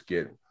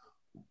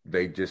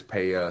they just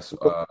pay us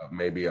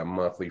maybe a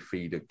monthly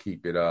fee to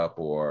keep it up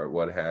or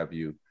what have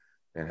you,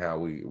 and how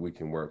we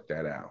can work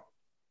that out.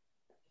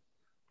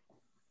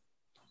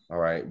 All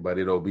right, but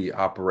it'll be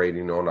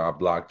operating on our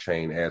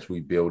blockchain as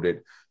we build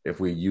it. If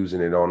we're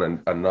using it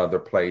on another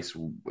place,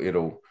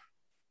 we'll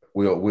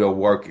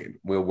work it.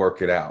 We'll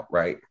work it out,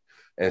 right?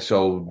 And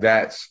so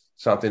that's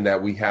something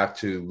that we have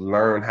to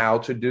learn how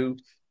to do,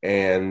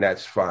 and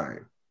that's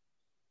fine.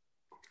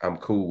 I'm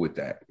cool with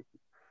that.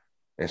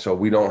 And so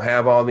we don't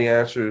have all the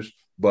answers,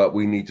 but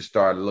we need to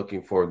start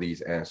looking for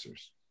these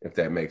answers, if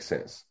that makes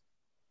sense.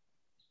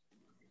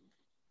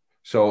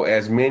 So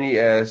as many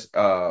as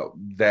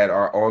that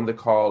are on the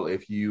call,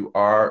 if you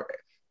are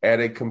at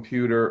a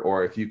computer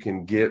or if you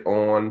can get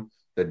on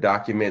the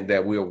document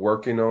that we're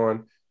working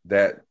on,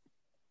 that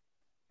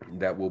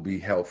will be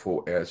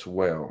helpful as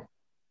well.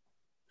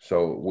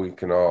 So we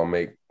can all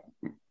make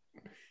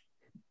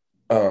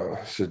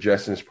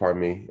suggestions,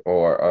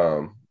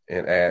 or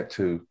and add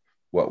to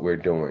what we're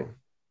doing.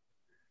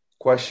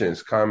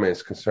 Questions,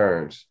 comments,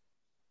 concerns?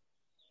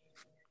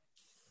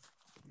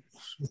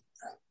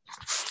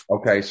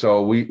 Okay,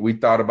 so we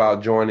thought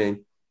about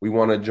joining. We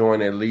want to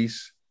join at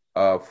least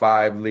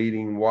 5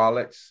 leading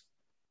wallets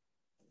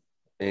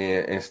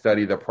and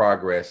study the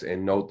progress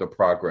and note the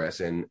progress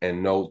and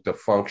note the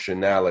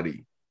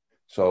functionality.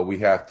 So we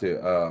have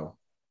to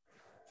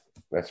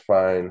let's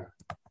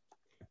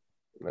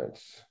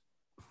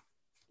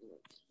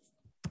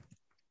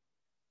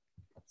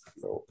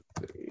note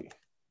the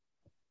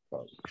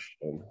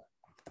function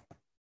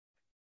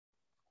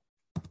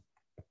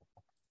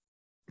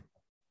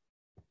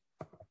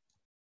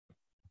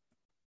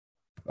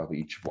of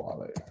each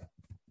wallet,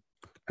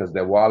 because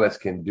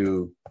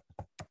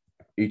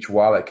each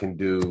wallet can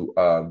do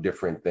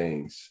different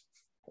things.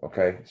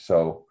 Okay,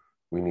 so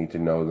we need to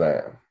know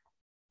that.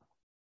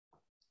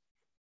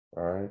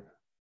 All right.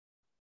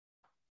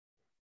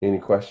 Any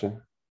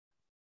question?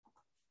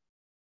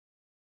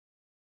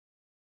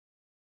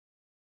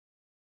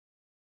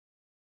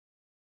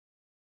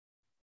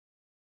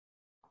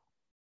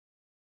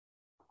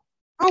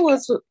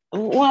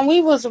 When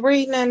we was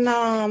reading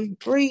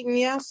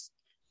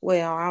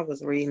well, I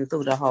was reading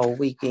through the whole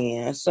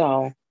weekend.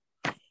 So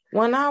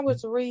when I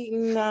was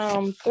reading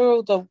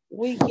through the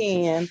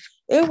weekend,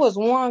 it was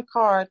one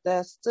card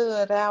that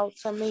stood out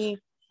to me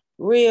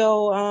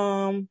real.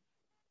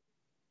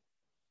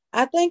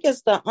 I think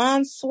it's the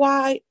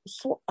unswipe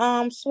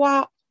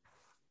swap.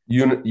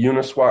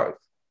 Uniswap.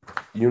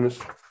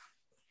 Uniswap.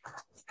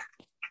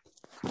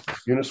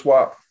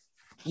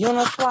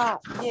 Uniswap,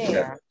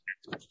 yeah.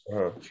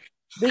 Uh-huh.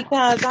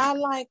 Because I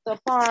like the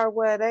part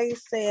where they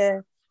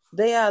said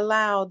they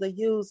allow the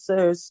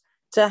users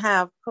to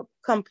have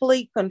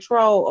complete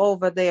control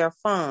over their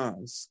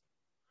funds.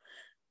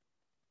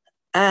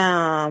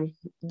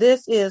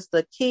 This is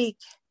the key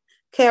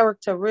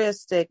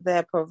characteristic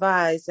that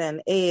provides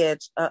an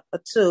edge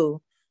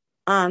to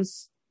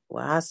unswap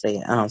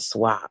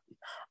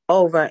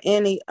over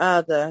any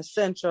other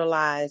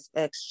centralized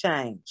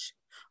exchange.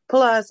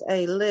 Plus,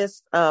 a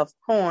list of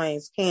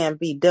coins can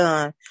be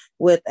done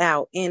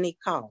without any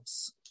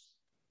cost.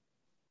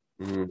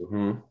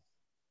 Mm-hmm.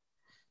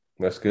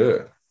 That's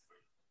good.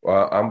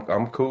 Well,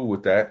 I'm cool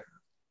with that.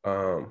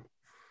 I'm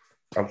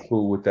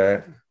cool with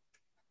that.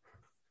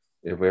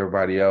 If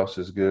everybody else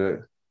is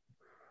good,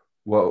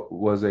 what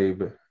was a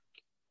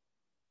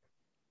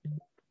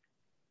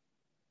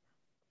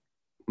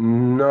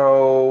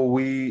no?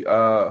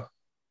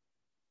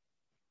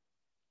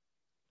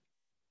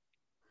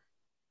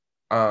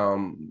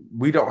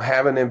 We don't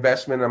have an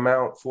investment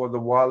amount for the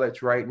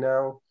wallets right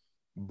now,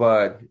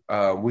 but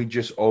we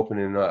just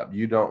opening up.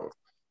 You don't.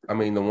 I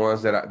mean, the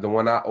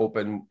one I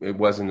opened, it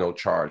wasn't no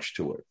charge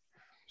to it.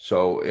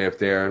 So if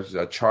there's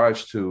a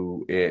charge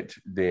to it,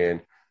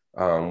 then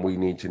we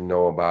need to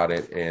know about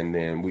it, and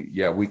then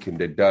we can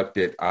deduct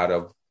it out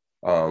of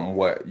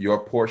what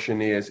your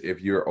portion is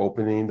if you're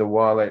opening the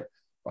wallet,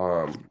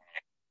 or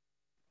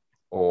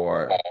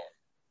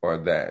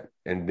that.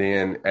 And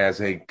then as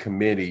a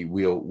committee,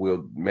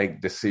 we'll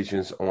make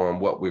decisions on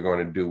what we're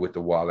going to do with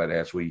the wallet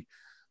as we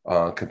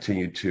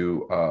continue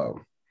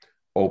to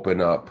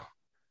open up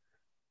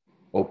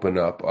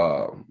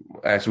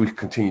as we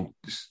continue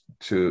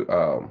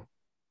to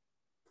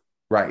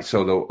right.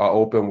 So the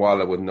open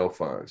wallet with no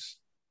funds.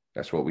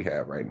 That's what we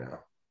have right now.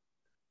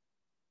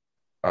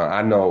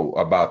 I know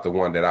about the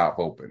one that I've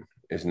opened.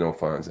 There's no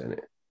funds in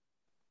it.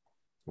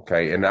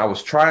 Okay, and I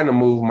was trying to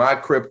move my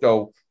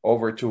crypto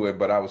over to it,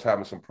 but I was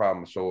having some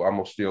problems. So I'm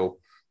gonna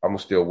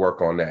still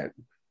work on that.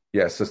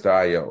 Yeah, Sister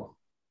Io.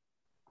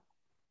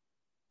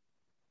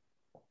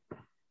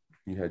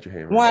 You had your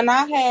hand raised. When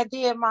I had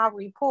did my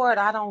report,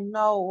 I don't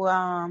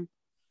know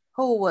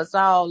who was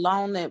all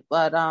on it,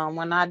 but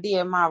when I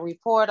did my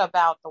report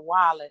about the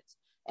wallets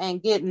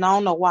and getting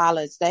on the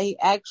wallets, they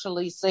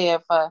actually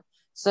said for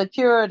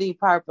security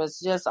purpose,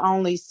 just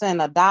only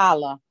send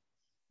 $1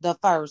 the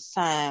first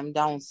time.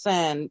 Don't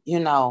send,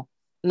 no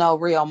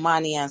real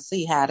money, and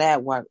see how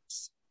that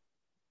works.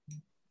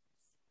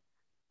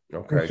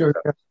 Okay.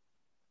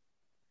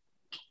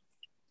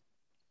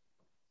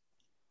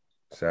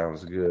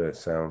 Sounds good.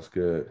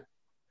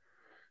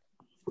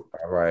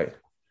 All right.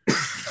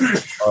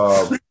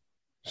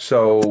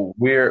 So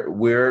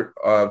we're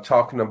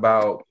talking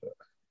about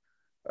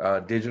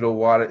digital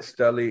wallet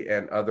study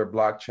and other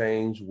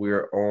blockchains.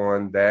 We're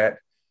on that.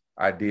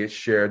 I did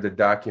share the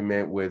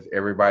document with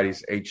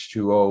everybody's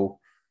H2O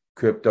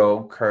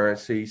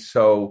cryptocurrency.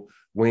 So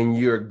when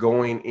you're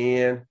going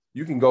in,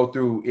 you can go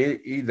through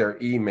either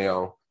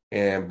email,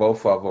 and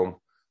both of them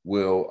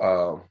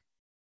will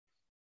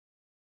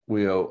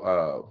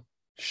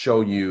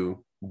show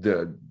you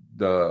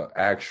the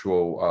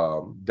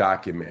actual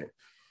document.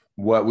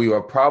 What we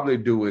will probably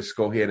do is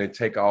go ahead and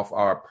take off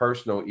our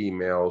personal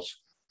emails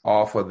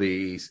off of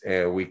these,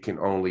 and we can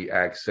only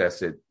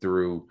access it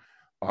through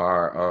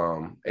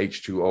our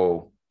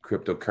H2O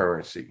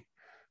cryptocurrency.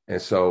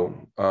 And so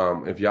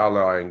if y'all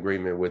are in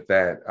agreement with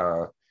that,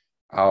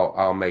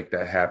 I'll make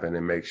that happen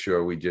and make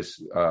sure we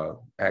just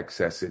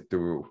access it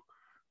through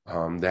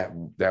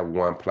that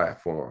one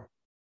platform.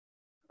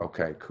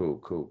 Okay,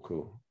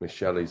 cool. Miss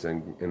Shelley's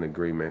in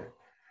agreement.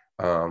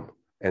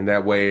 And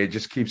that way it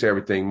just keeps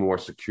everything more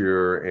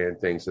secure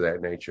and things of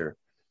that nature.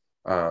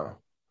 I'm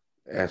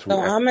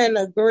in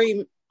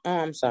agreement. Oh,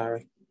 I'm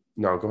sorry.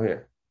 No, go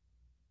ahead.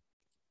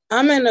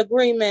 I'm in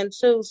agreement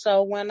too.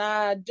 So when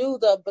I do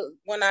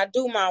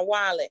my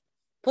wallet,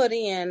 put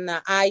in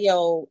the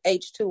IO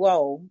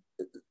H2O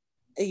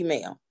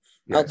email.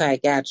 Yes. Okay,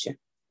 gotcha.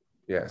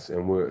 Yes,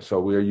 and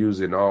we're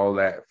using all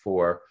that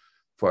for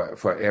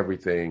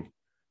everything,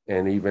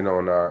 and even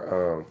on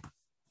our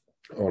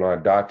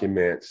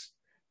documents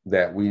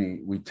that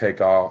we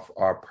take off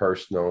our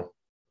personal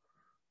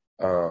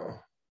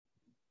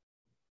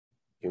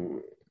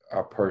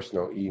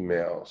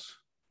emails,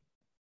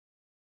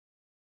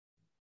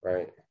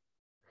 right?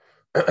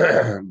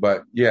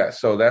 But yeah,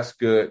 so that's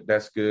good.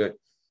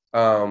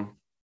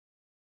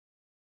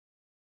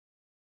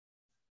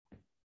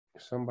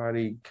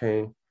 Somebody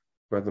came,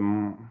 Brother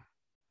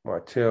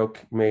Martell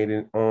made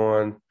it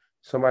on.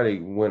 Somebody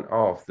went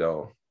off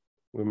though.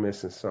 We're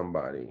missing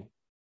somebody.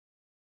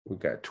 We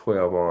got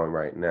 12 on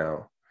right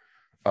now.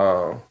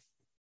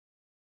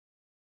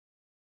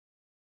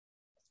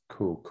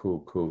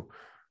 Cool.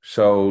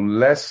 So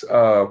let's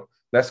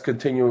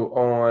continue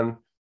on.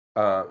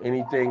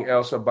 Anything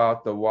else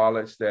about the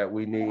wallets that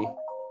we need?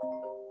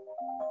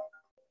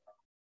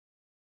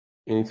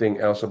 Anything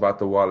else about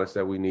the wallets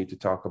that we need to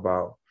talk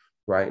about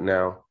right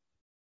now?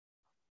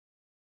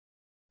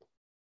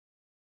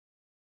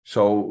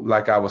 So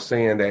like I was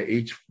saying, that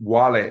each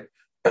wallet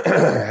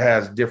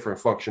has different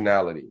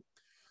functionality.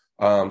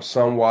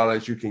 Some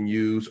wallets you can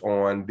use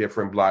on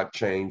different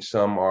blockchains.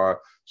 Some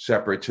are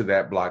separate to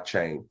that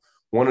blockchain.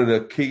 One of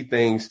the key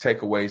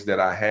takeaways that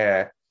I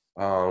had,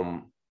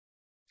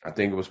 I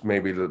think it was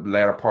maybe the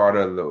latter part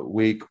of the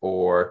week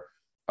or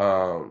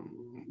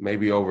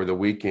maybe over the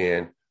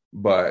weekend,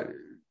 but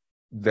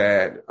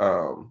that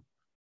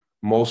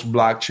most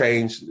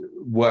blockchains,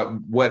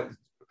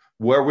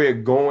 where we're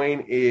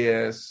going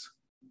is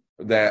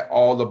that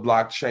all the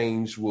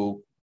blockchains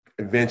will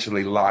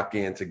eventually lock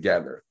in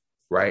together,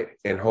 right?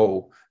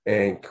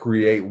 And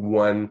create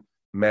one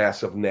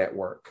massive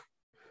network.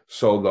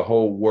 So the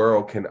whole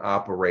world can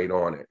operate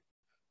on it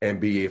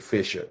and be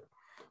efficient.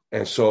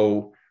 And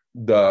so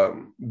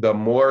the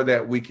more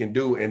that we can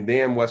do, and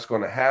then what's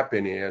going to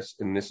happen is,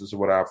 and this is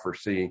what I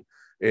foresee,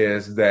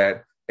 is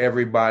that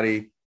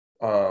everybody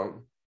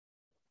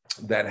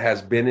that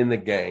has been in the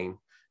game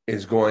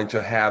is going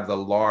to have the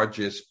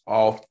largest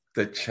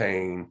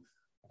off-the-chain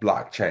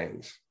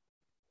blockchains.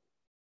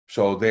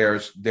 So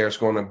there's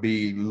going to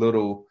be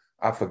little,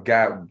 I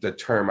forgot the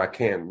term, I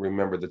can't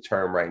remember the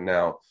term right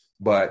now,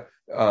 but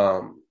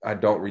I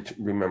don't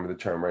remember the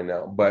term right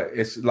now, but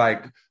it's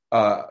like,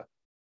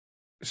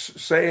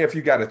 say if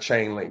you got a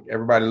chain link,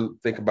 everybody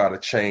think about a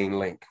chain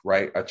link,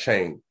 right? A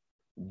chain,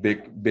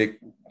 big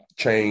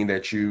chain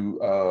that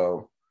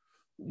you,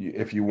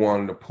 if you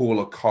wanted to pull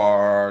a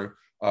car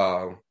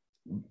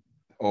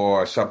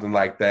or something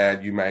like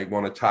that, you might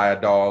want to tie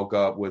a dog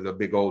up with a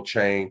big old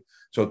chain.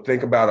 So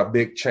think about a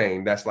big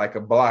chain. That's like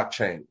a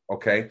blockchain.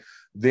 Okay.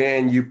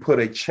 Then you put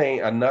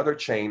another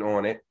chain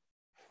on it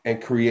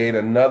and create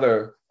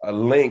a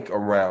link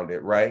around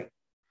it. Right.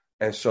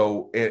 And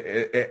so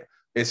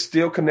it's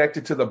still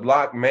connected to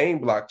the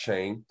main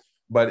blockchain,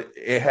 but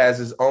it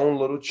has its own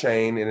little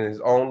chain and its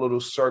own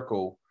little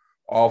circle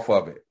off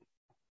of it.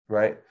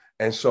 Right.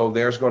 And so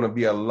there's going to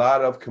be a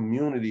lot of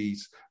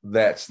communities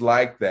that's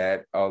like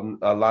that, a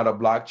lot of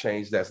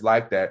blockchains that's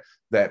like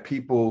that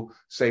people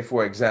say,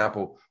 for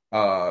example,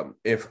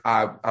 if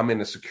I'm in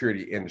the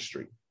security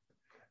industry.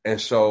 And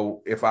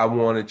so if I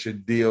wanted to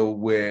deal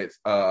with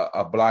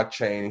a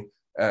blockchain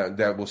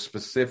that was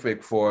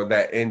specific for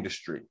that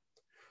industry,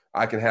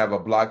 I can have a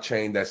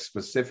blockchain that's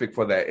specific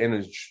for that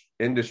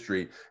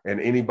industry.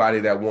 And anybody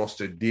that wants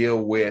to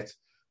deal with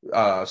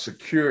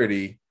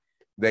security,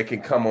 they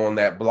can come on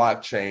that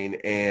blockchain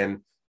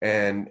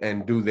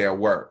and do their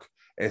work.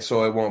 And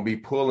so it won't be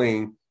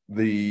pulling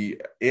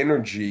the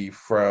energy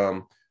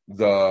from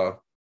the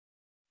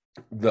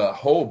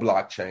whole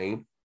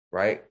blockchain,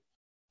 right?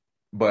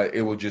 But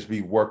it will just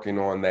be working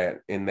on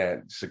that in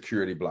that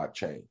security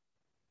blockchain.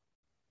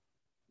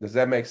 Does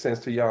that make sense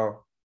to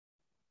y'all?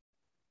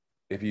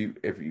 If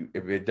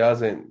it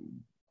doesn't,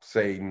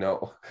 say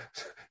no.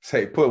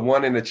 Say put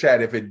one in the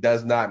chat if it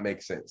does not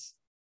make sense.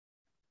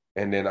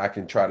 And then I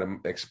can try to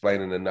explain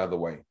it another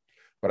way.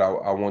 But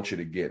I want you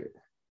to get it.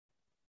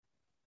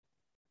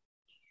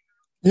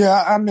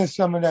 Yeah, I missed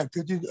some of that.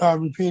 Could you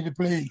repeat it,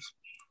 please?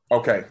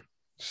 Okay.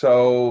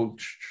 So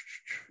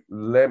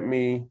let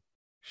me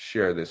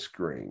share this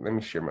screen. Let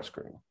me share my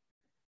screen.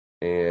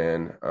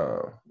 And,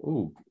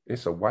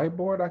 it's a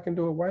whiteboard. I can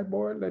do a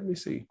whiteboard. Let me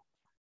see.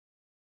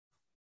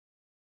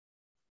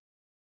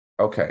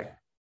 Okay.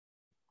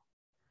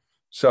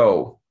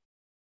 So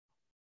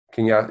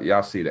can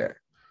y'all see that?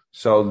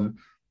 So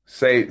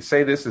say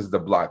this is the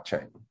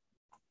blockchain,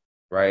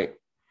 right?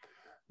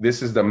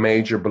 This is the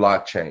major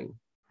blockchain.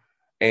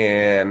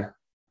 And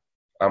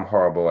I'm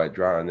horrible at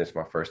drawing this,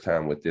 my first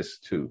time with this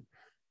too.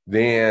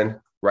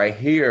 Then right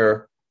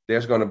here,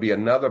 there's going to be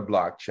another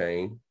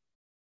blockchain.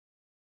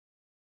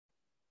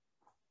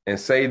 And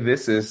say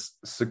this is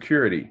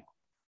security.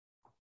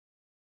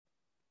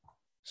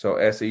 So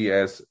SE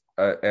as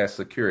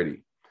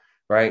security,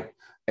 right?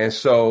 And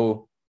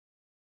so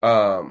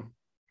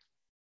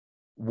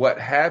what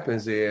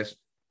happens is,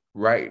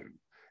 right,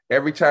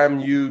 every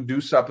time you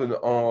do something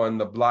on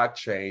the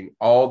blockchain,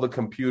 all the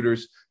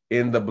computers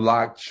in the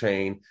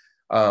blockchain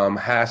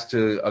has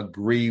to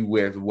agree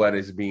with what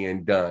is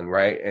being done,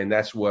 right? And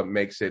that's what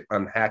makes it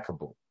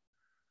unhackable,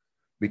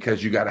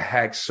 because you got to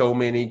hack so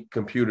many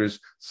computers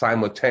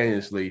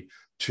simultaneously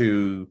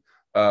to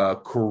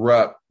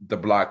corrupt the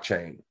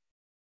blockchain.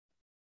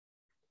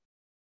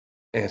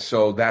 And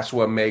so that's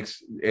what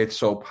makes it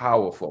so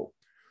powerful.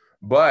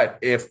 But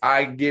if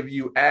I give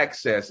you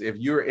access, if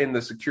you're in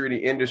the security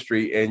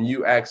industry and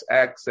you ask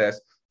access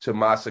to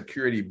my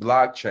security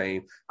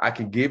blockchain, I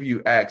can give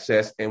you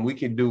access and we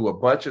can do a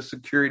bunch of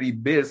security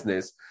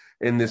business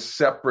in this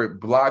separate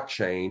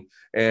blockchain.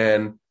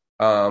 And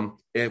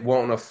it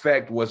won't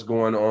affect what's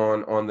going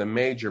on the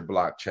major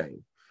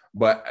blockchain.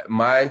 But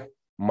my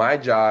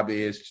job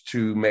is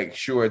to make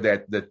sure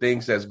that the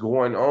things that's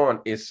going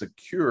on is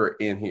secure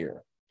in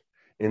here,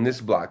 in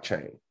this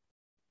blockchain.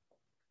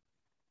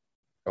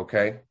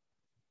 Okay.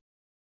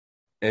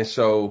 And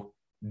so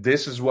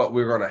this is what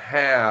we're going to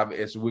have,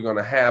 is we're going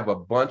to have a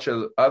bunch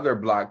of other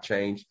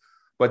blockchains,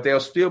 but they'll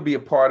still be a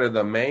part of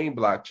the main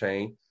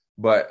blockchain.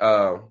 But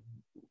don't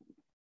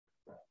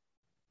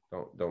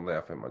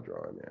laugh at my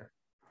drawing there.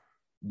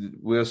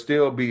 We'll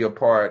still be a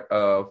part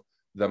of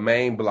the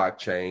main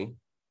blockchain.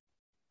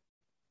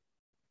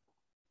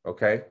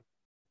 Okay.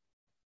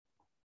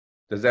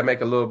 Does that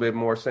make a little bit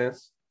more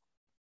sense?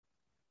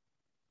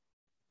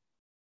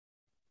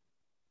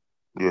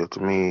 Yeah, to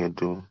me it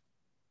do.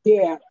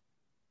 Yeah.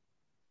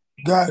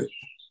 Got it.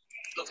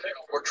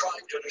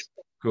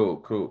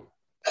 Cool.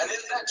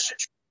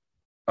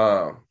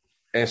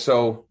 And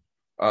so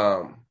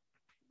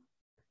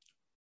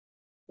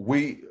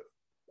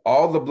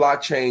all the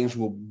blockchains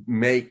will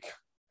make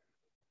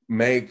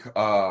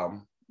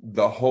the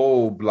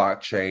whole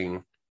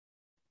blockchain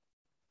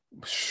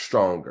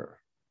stronger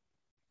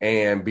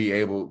and be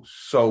able.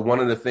 So one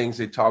of the things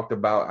they talked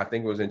about, I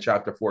think it was in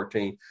chapter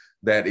 14,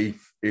 that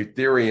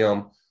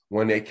Ethereum,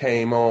 when they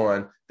came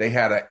on, they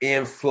had an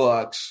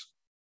influx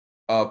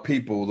of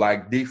people.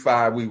 Like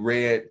DeFi, we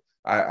read,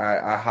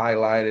 I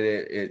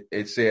highlighted it.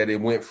 It said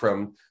it went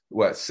from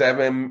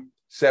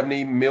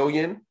 70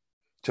 million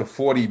to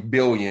 40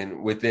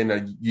 billion within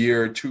a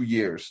year, 2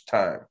 years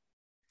time.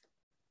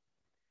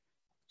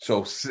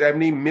 So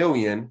 70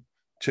 million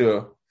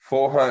to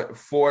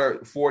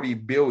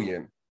 $40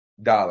 billion.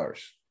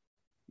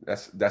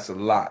 That's a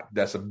lot.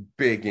 That's a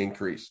big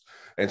increase.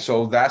 And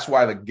so that's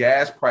why the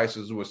gas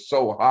prices were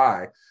so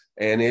high,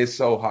 and is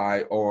so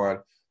high on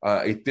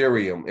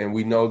Ethereum. And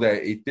we know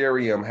that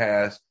Ethereum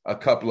has a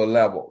couple of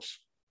levels,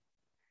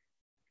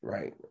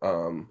 right?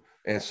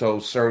 And so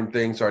certain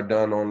things are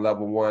done on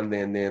level 1,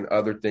 then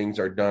other things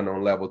are done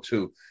on level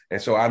 2.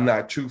 And so I'm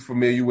not too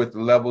familiar with the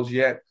levels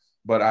yet,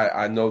 but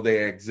I know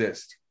they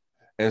exist.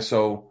 And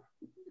so,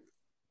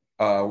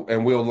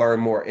 and we'll learn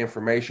more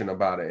information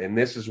about it. And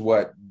this is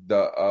what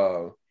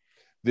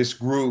this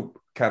group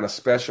kind of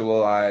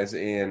specialize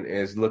in,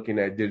 is looking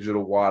at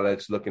digital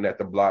wallets, looking at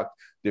the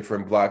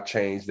different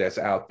blockchains that's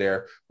out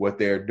there, what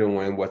they're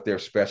doing, what they're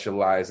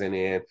specializing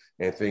in,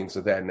 and things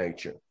of that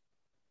nature.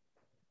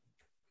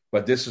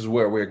 But this is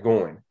where we're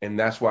going. And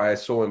that's why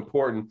it's so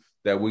important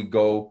that we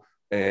go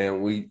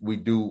and we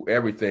do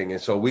everything.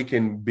 And so we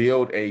can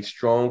build a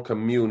strong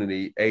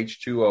community.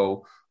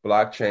 H2O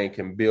blockchain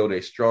can build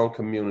a strong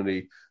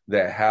community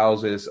that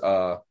houses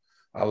a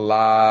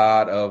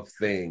lot of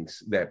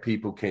things that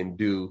people can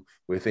do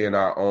within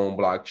our own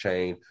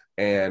blockchain.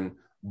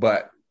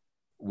 But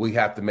we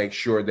have to make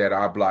sure that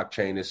our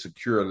blockchain is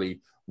securely,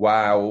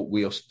 while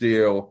we'll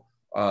still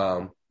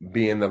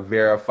be in the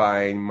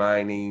verifying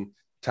mining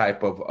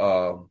type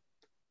of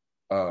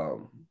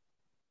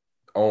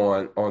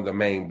on the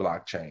main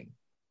blockchain.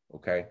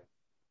 Okay.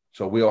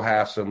 So we'll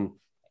have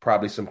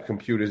probably some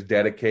computers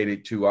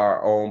dedicated to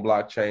our own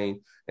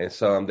blockchain, and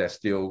some that's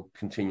still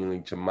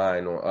continuing to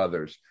mine on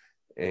others,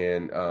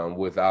 and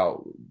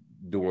without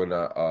doing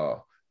a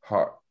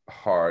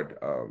hard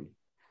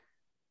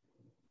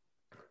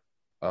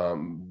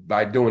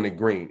by doing it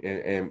green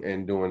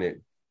and doing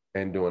it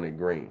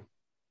green.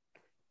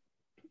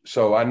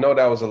 So I know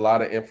that was a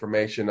lot of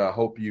information. I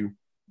hope you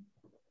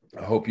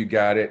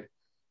got it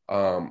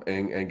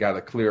and got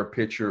a clear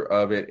picture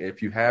of it.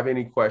 If you have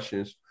any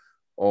questions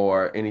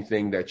or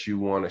anything that you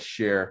want to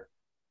share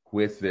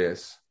with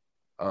this,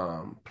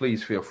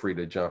 please feel free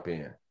to jump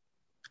in.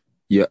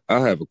 Yeah,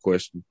 I have a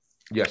question.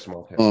 Yes,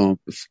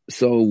 Montez.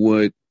 So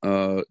would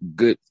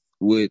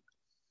H2O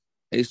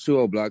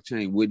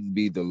blockchain wouldn't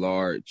be the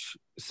large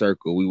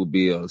circle? We would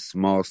be a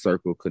small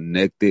circle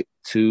connected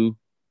to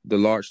the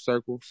large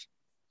circles,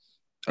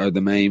 or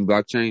the main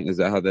blockchain? Is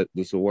that how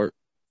this will work?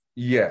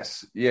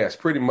 Yes,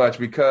 pretty much,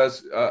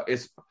 because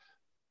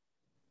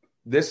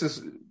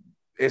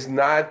it's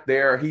not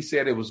there. He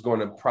said it was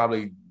going to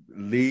probably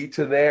lead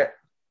to that,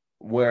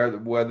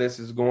 where this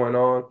is going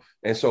on.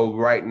 And so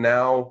right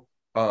now,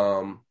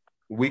 as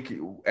we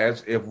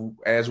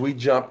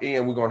jump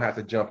in, we're going to have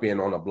to jump in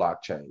on a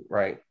blockchain,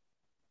 right?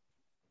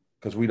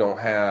 Because we don't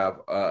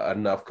have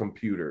enough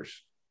computers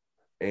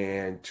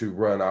and to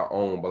run our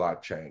own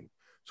blockchain.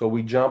 So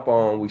we jump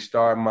on, we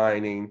start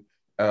mining,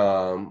 say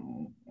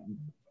on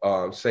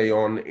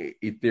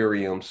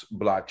Ethereum's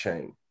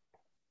blockchain,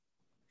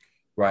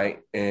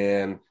 right?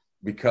 And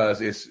because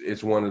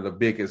it's one of the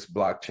biggest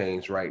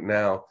blockchains right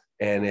now,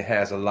 and it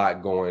has a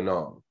lot going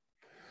on,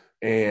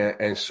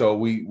 and so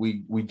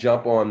we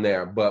jump on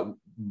there. But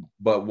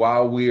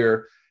while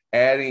we're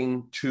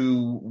adding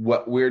to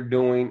what we're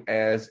doing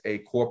as a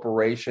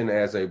corporation,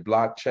 as a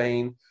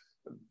blockchain,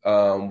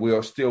 we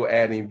are still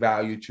adding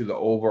value to the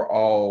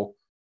overall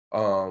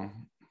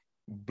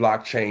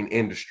blockchain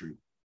industry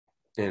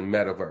in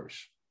metaverse.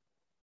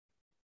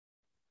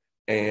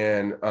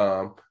 And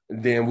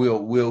then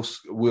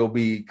we'll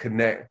be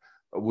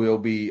we'll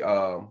be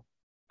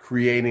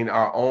creating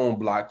our own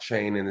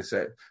blockchain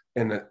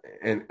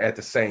at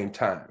the same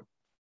time.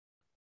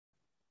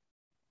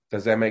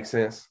 Does that make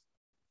sense?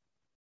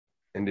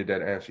 And did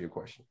that answer your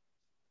question?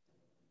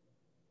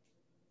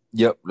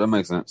 Yep, that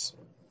makes sense.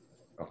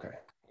 Okay,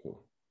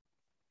 cool.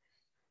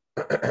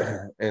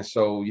 And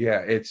so, yeah,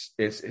 it's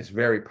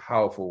very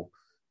powerful,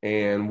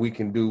 and we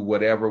can do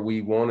whatever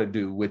we want to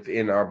do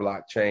within our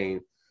blockchain,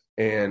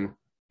 and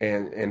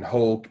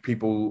hold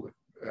people.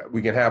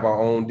 We can have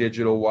our own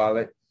digital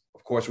wallet.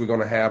 Of course, we're going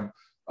to have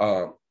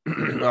our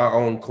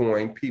own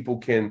coin. People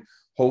can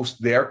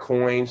host their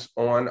coins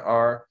on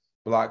our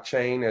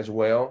blockchain as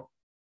well.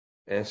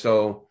 And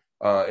so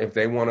if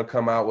they want to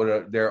come out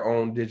with their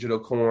own digital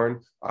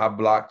coin, our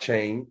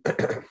blockchain,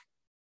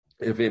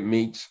 if it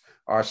meets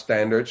our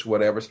standards,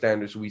 whatever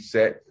standards we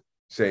set,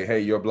 say,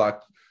 hey,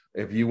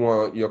 if you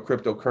want your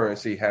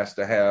cryptocurrency has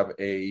to have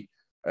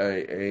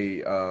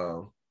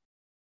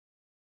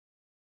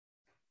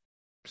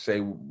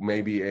say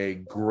maybe a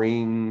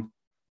green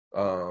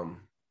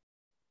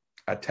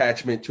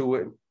attachment to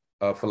it,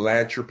 a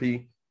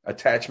philanthropy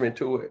attachment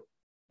to it.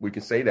 We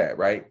can say that,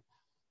 right?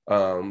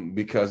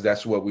 Because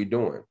that's what we're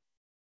doing.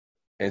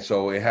 And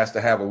so it has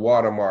to have a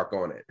watermark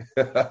on it,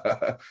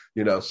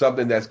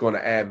 something that's going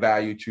to add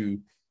value to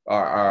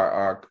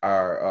our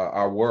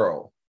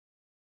world.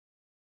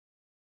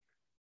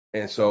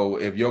 And so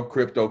if your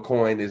crypto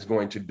coin is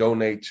going to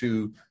donate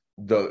to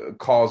the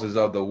causes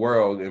of the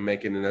world and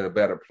making it a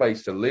better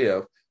place to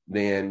live,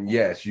 then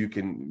yes, you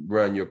can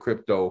run your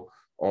crypto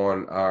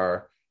on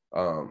our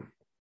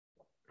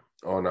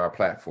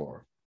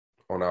platform,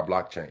 on our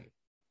blockchain.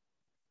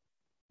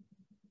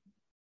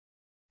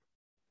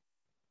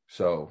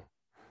 So,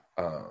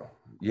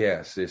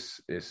 yes,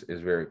 it's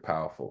very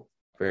powerful,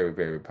 very,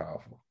 very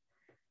powerful.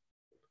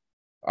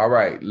 All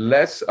right,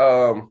 let's.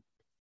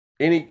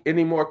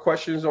 Any more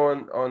questions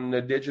on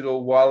the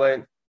digital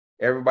wallet?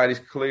 Everybody's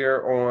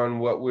clear on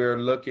what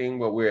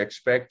we're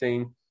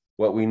expecting,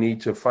 what we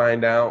need to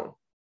find out.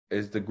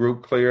 Is the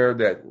group clear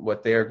that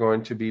what they're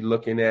going to be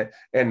looking at?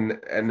 And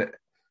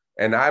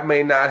I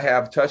may not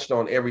have touched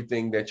on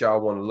everything that y'all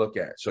want to look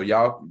at. So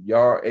y'all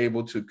are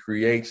able to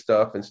create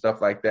stuff and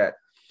stuff like that.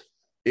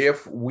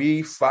 If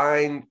we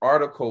find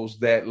articles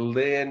that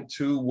lend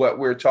to what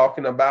we're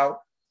talking about,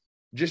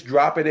 just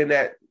drop it in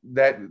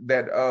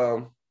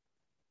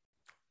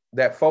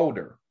that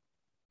folder.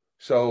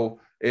 So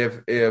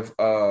if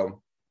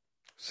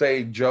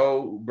say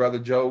Brother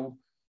Joe,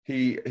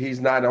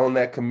 he's not on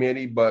that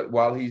committee, but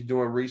while he's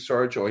doing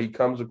research or he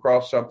comes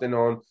across something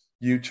on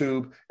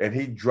YouTube and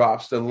he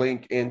drops the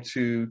link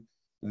into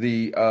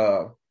the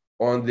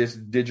on this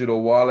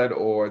digital wallet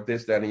or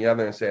this, that, and the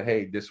other and said,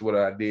 hey, this is what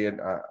I did.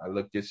 I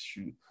looked this,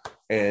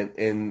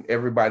 and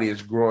everybody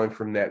is growing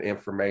from that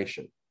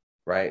information,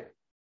 right?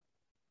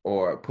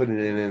 Or putting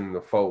it in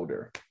the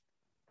folder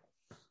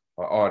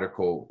or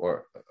article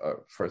or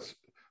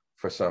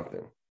for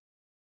something.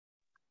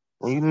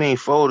 When you mean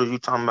folders, you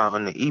talking about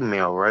in the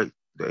email, right?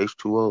 The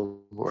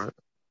H2O, right?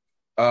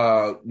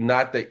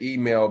 Not the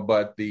email,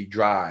 but the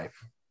drive.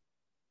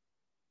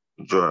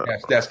 Drive.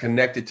 That's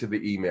connected to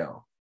the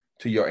email,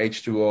 to your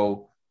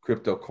H2O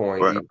crypto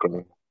coin. Right,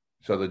 okay.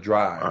 So the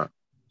drive. Right.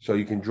 So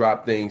you can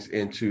drop things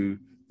into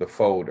the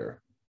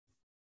folder.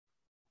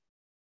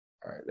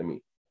 All right, let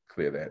me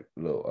clear that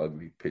little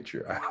ugly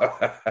picture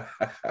out.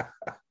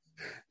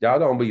 Y'all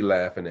don't be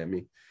laughing at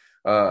me.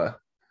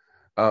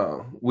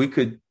 We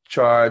could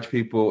charge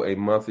people a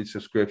monthly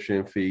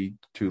subscription fee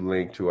to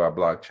link to our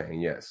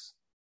blockchain. Yes,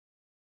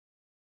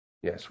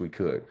 we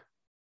could.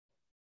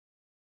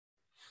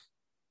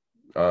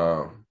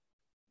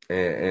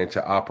 And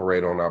to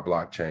operate on our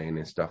blockchain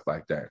and stuff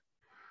like that.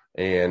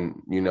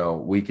 And,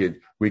 we could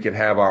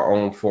have our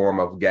own form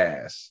of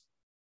gas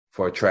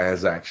for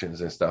transactions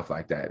and stuff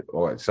like that,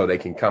 or so they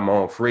can come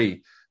on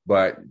free,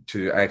 but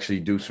to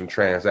actually do some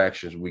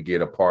transactions, we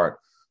get a part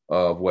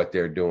of what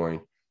they're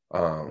doing,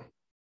 how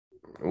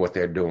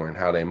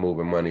they're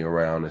moving money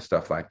around and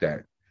stuff like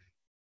that.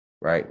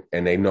 Right.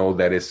 And they know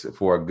that it's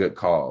for a good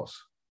cause.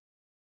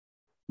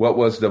 What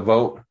was the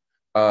vote?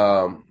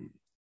 I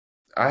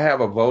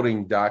have a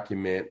voting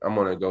document. I'm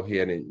going to go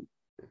ahead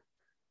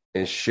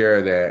and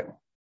share that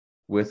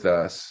with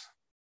us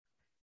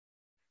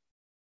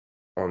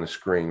on the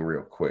screen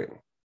real quick.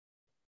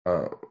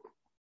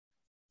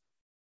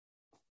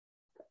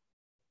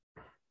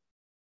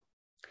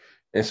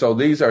 And so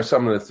these are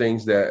some of the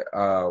things that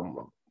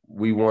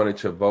we wanted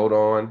to vote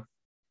on.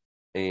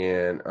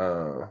 And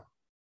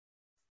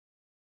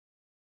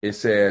it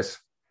says,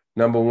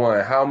 number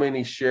one, how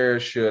many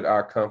shares should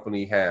our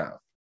company have?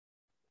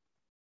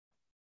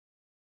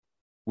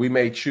 We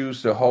may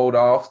choose to hold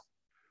off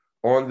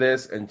on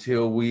this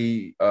until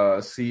we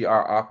see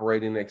our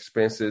operating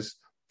expenses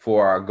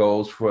for our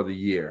goals for the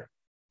year.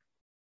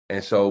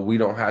 And so we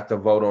don't have to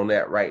vote on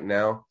that right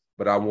now,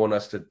 but I want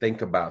us to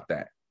think about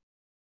that.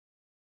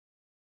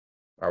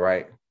 All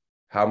right.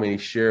 How many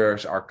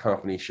shares our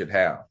company should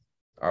have,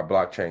 our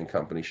blockchain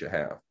company should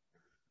have.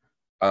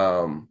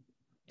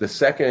 The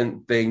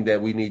second thing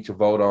that we need to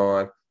vote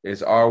on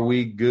is, are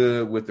we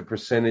good with the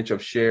percentage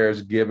of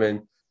shares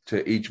given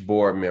to each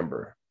board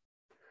member?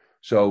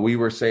 So we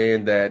were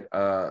saying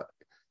that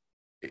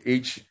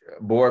each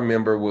board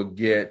member will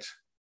get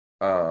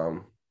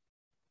 5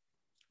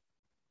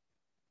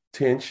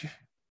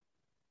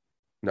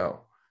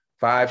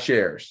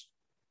 shares.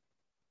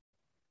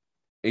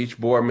 Each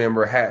board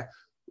member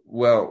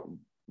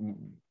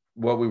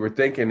what we were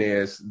thinking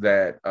is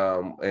that,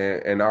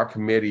 and our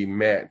committee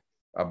met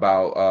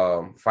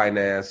about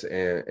finance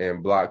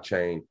and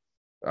blockchain,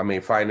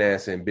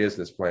 finance and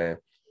business plan.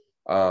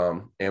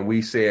 And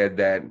we said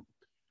that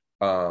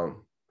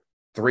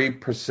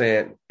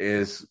 3%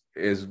 is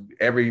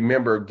every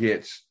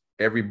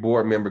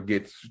board member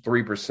gets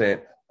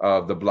 3%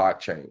 of the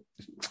blockchain.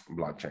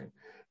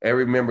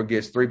 Every member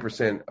gets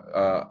 3%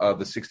 of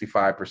the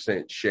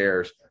 65%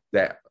 shares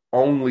that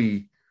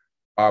only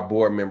our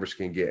board members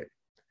can get.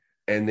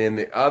 And then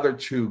the other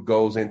 2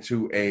 goes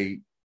into a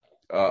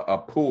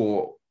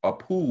pool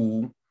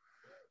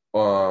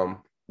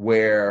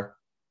where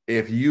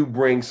if you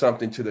bring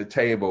something to the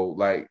table,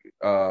 like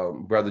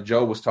Brother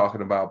Joe was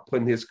talking about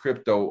putting his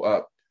crypto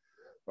up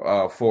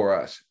for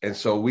us. And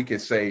so we can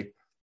say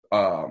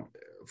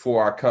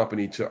for our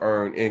company to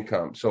earn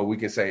income. So we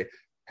can say,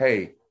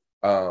 hey,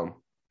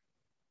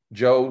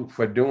 Joe,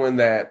 for doing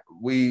that,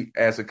 we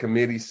as a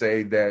committee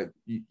say that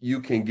you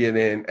can get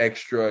an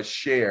extra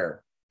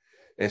share.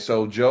 And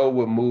so Joe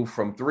would move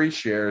from 3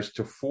 shares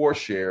to 4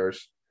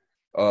 shares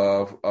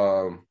of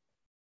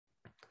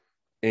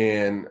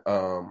in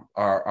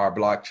our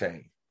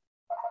blockchain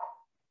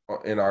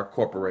in our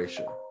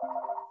corporation.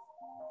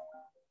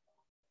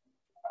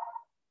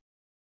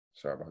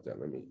 Sorry about that.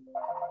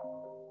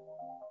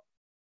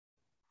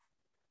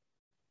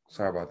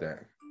 Sorry about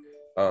that.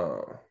 I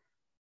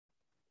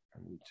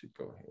need to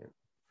go ahead.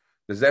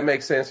 Does that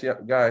make sense,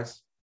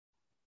 guys?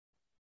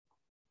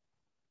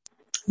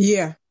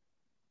 Yeah.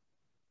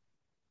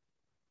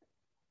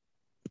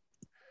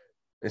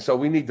 And so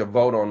we need to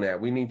vote on that.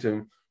 We need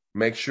to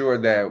make sure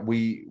that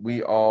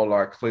we all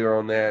are clear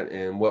on that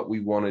and what we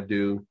want to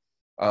do.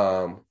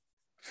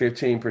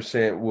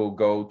 15% will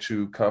go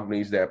to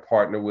companies that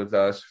partner with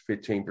us,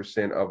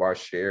 15% of our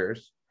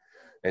shares,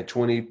 and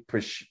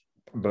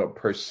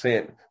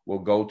 20% will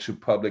go to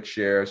public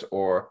shares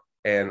or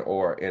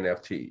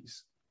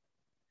NFTs.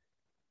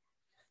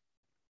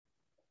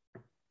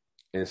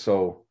 And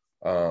so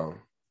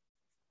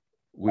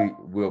we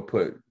will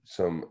put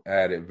some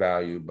added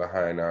value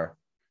behind our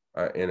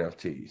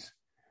NFTs.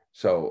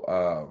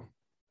 So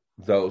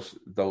those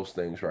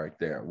things right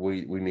there,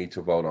 we need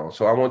to vote on.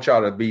 So I want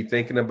y'all to be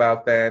thinking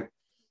about that,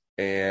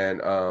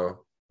 and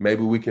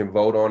maybe we can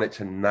vote on it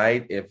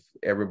tonight if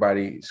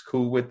everybody's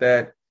cool with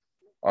that.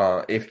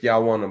 If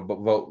y'all want to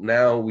vote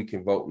now, we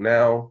can vote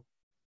now.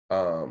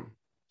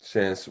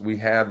 Since we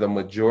have the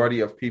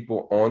majority of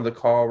people on the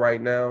call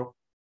right now.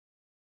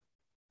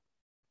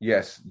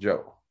 Yes,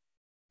 Joe.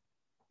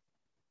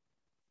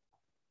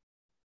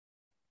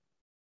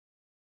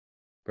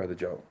 Brother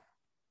Joe,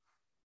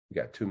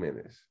 you got 2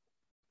 minutes.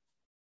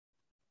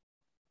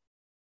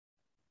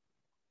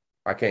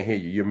 I can't hear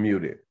you. You're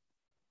muted.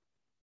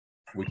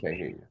 We can't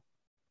hear you.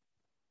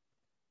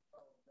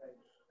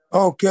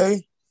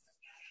 Okay.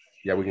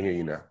 Yeah, we can hear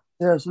you now.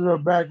 Yeah, it's a little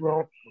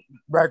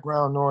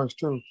background noise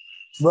too.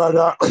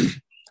 But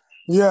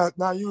yeah,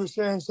 now you were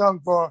saying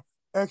something for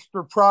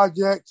extra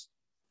projects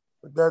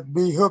that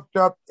be hooked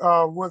up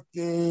with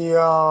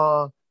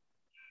the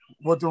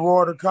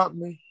water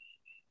company.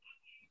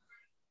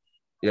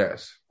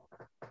 Yes.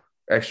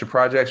 Extra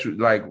projects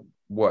like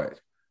what?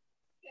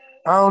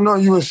 I don't know.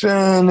 You were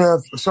saying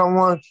if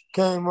someone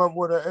came up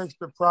with an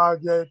extra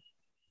project.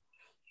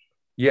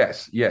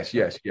 Yes.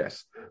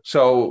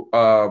 So,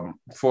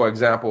 for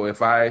example,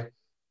 if I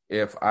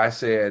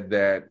said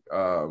that,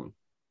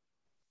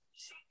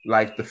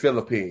 like the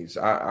Philippines,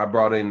 I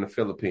brought in the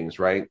Philippines,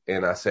 right?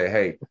 And I say,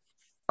 hey,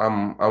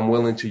 I'm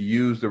willing to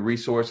use the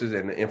resources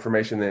and the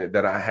information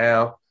that I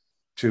have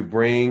to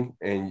bring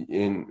and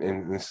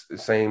in the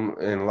same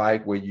and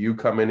like with you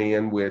coming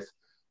in with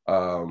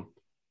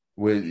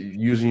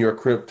using your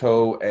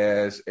crypto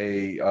as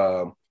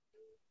a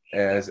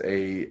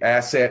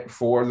asset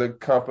for the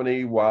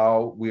company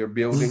while we are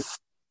building.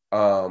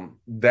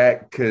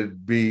 That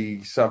could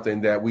be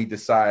something that we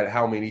decide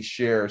how many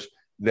shares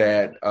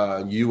that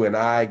you and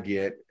I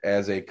get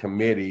as a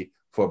committee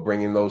for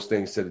bringing those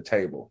things to the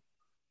table,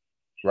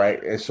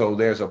 right? And so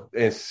there's an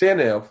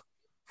incentive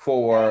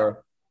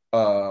for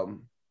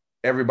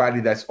everybody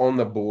that's on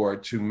the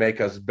board to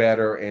make us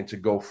better and to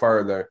go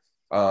further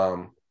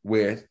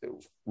with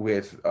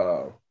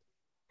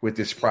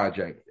this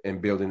project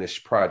and building this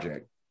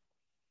project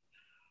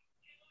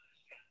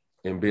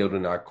and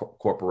building our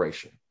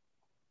corporation.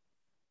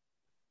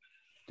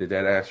 Did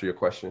that answer your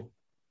question?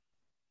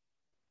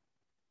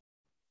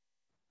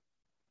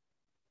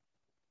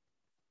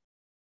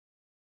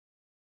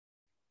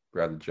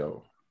 Brother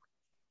Joe,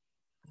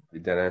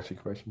 did that answer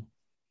your question?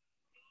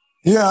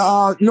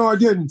 Yeah, no, I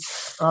didn't.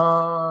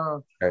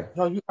 Okay.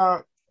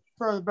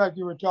 Further back,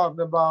 you were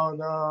talking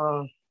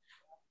about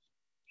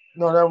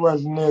No, that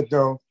wasn't it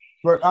though.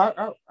 But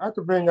I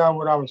could bring out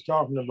what I was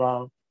talking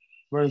about.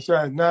 But it's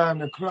at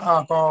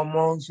 9:00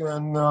 almost,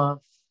 and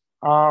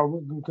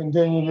we can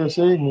continue this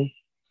evening.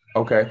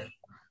 Okay.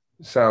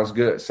 Sounds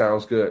good.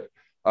 Sounds good.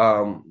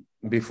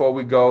 Before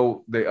we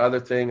go, the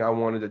other thing I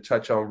wanted to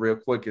touch on real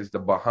quick is the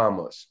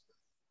Bahamas.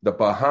 The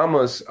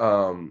Bahamas,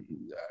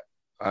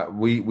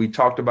 we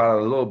talked about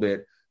it a little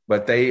bit,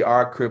 but they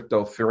are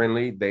crypto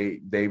friendly.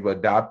 They've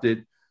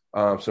adopted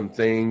some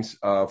things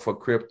for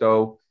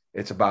crypto.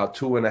 It's about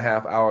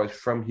 2.5 hours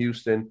from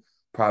Houston,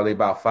 probably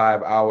about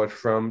 5 hours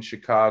from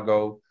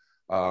Chicago.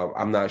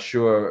 I'm not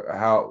sure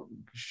how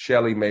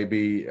Shelly may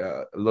be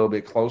a little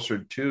bit closer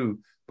to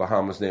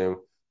Bahamas than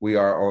we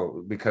are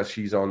on, because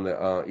she's on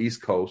the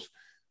East Coast,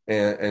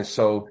 and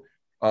so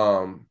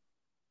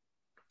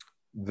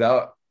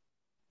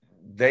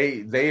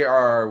they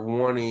are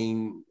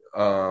wanting,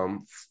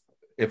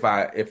 if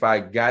I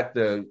got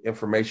the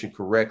information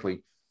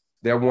correctly,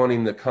 they're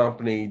wanting the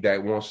company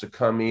that wants to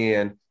come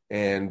in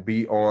and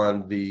be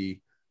on the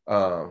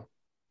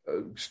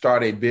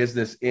start a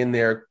business in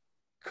their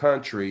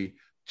country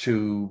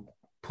to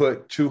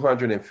put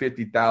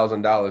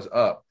 $250,000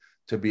 up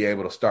to be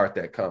able to start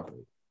that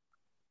company.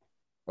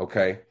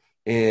 Okay,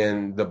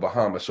 in the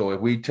Bahamas. So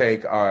if we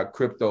take our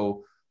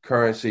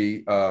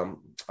cryptocurrency, our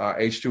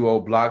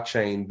H2O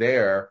blockchain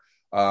there,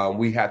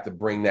 we have to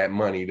bring that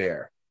money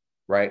there,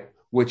 right?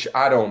 Which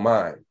I don't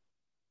mind.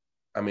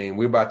 I mean,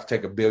 we're about to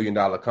take $1 billion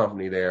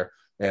company there,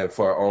 and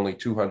for only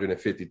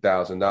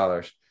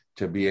 $250,000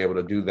 to be able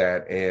to do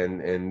that,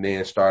 and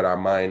then start our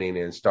mining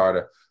and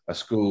start a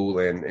school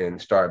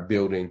and start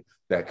building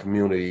that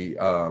community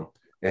and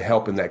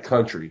helping that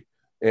country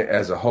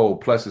as a whole.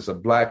 Plus, it's a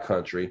Black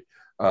country.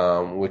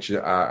 Which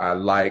I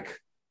like,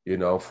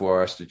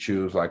 for us to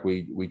choose, like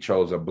we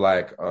chose a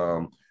Black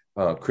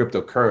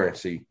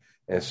cryptocurrency,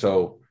 and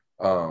so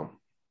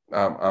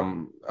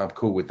I'm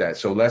cool with that.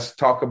 So let's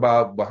talk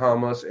about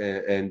Bahamas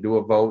and do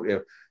a vote.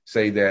 If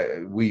say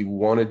that we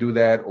want to do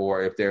that,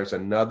 or if there's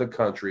another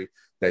country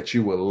that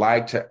you would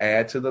like to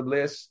add to the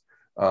list,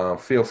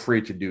 feel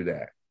free to do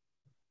that,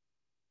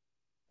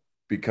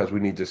 because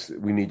we need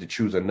to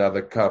choose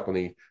another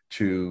company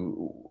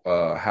to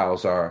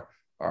house our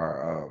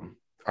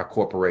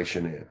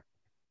corporation in.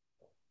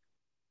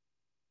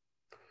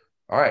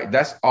 All right,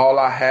 that's all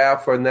I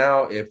have for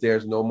now. If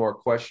there's no more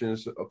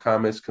questions or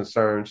comments,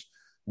 concerns,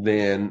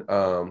 then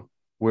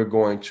we're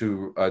going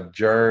to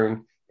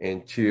adjourn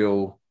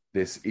until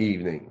this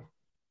evening.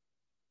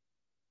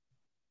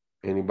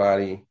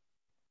 Anybody?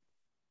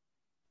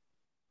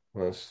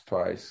 Once,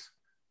 twice,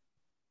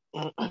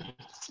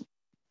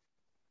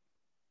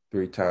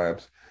 3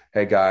 times.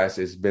 Hey guys,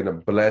 it's been a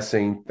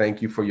blessing.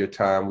 Thank you for your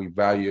time. We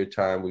value your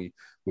time. We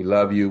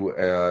love you,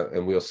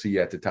 and we'll see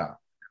you at the top.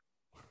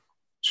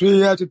 See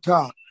you at the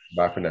top.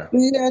 Bye for now.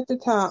 See you at the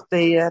top.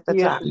 See you at the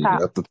top.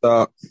 At the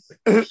top.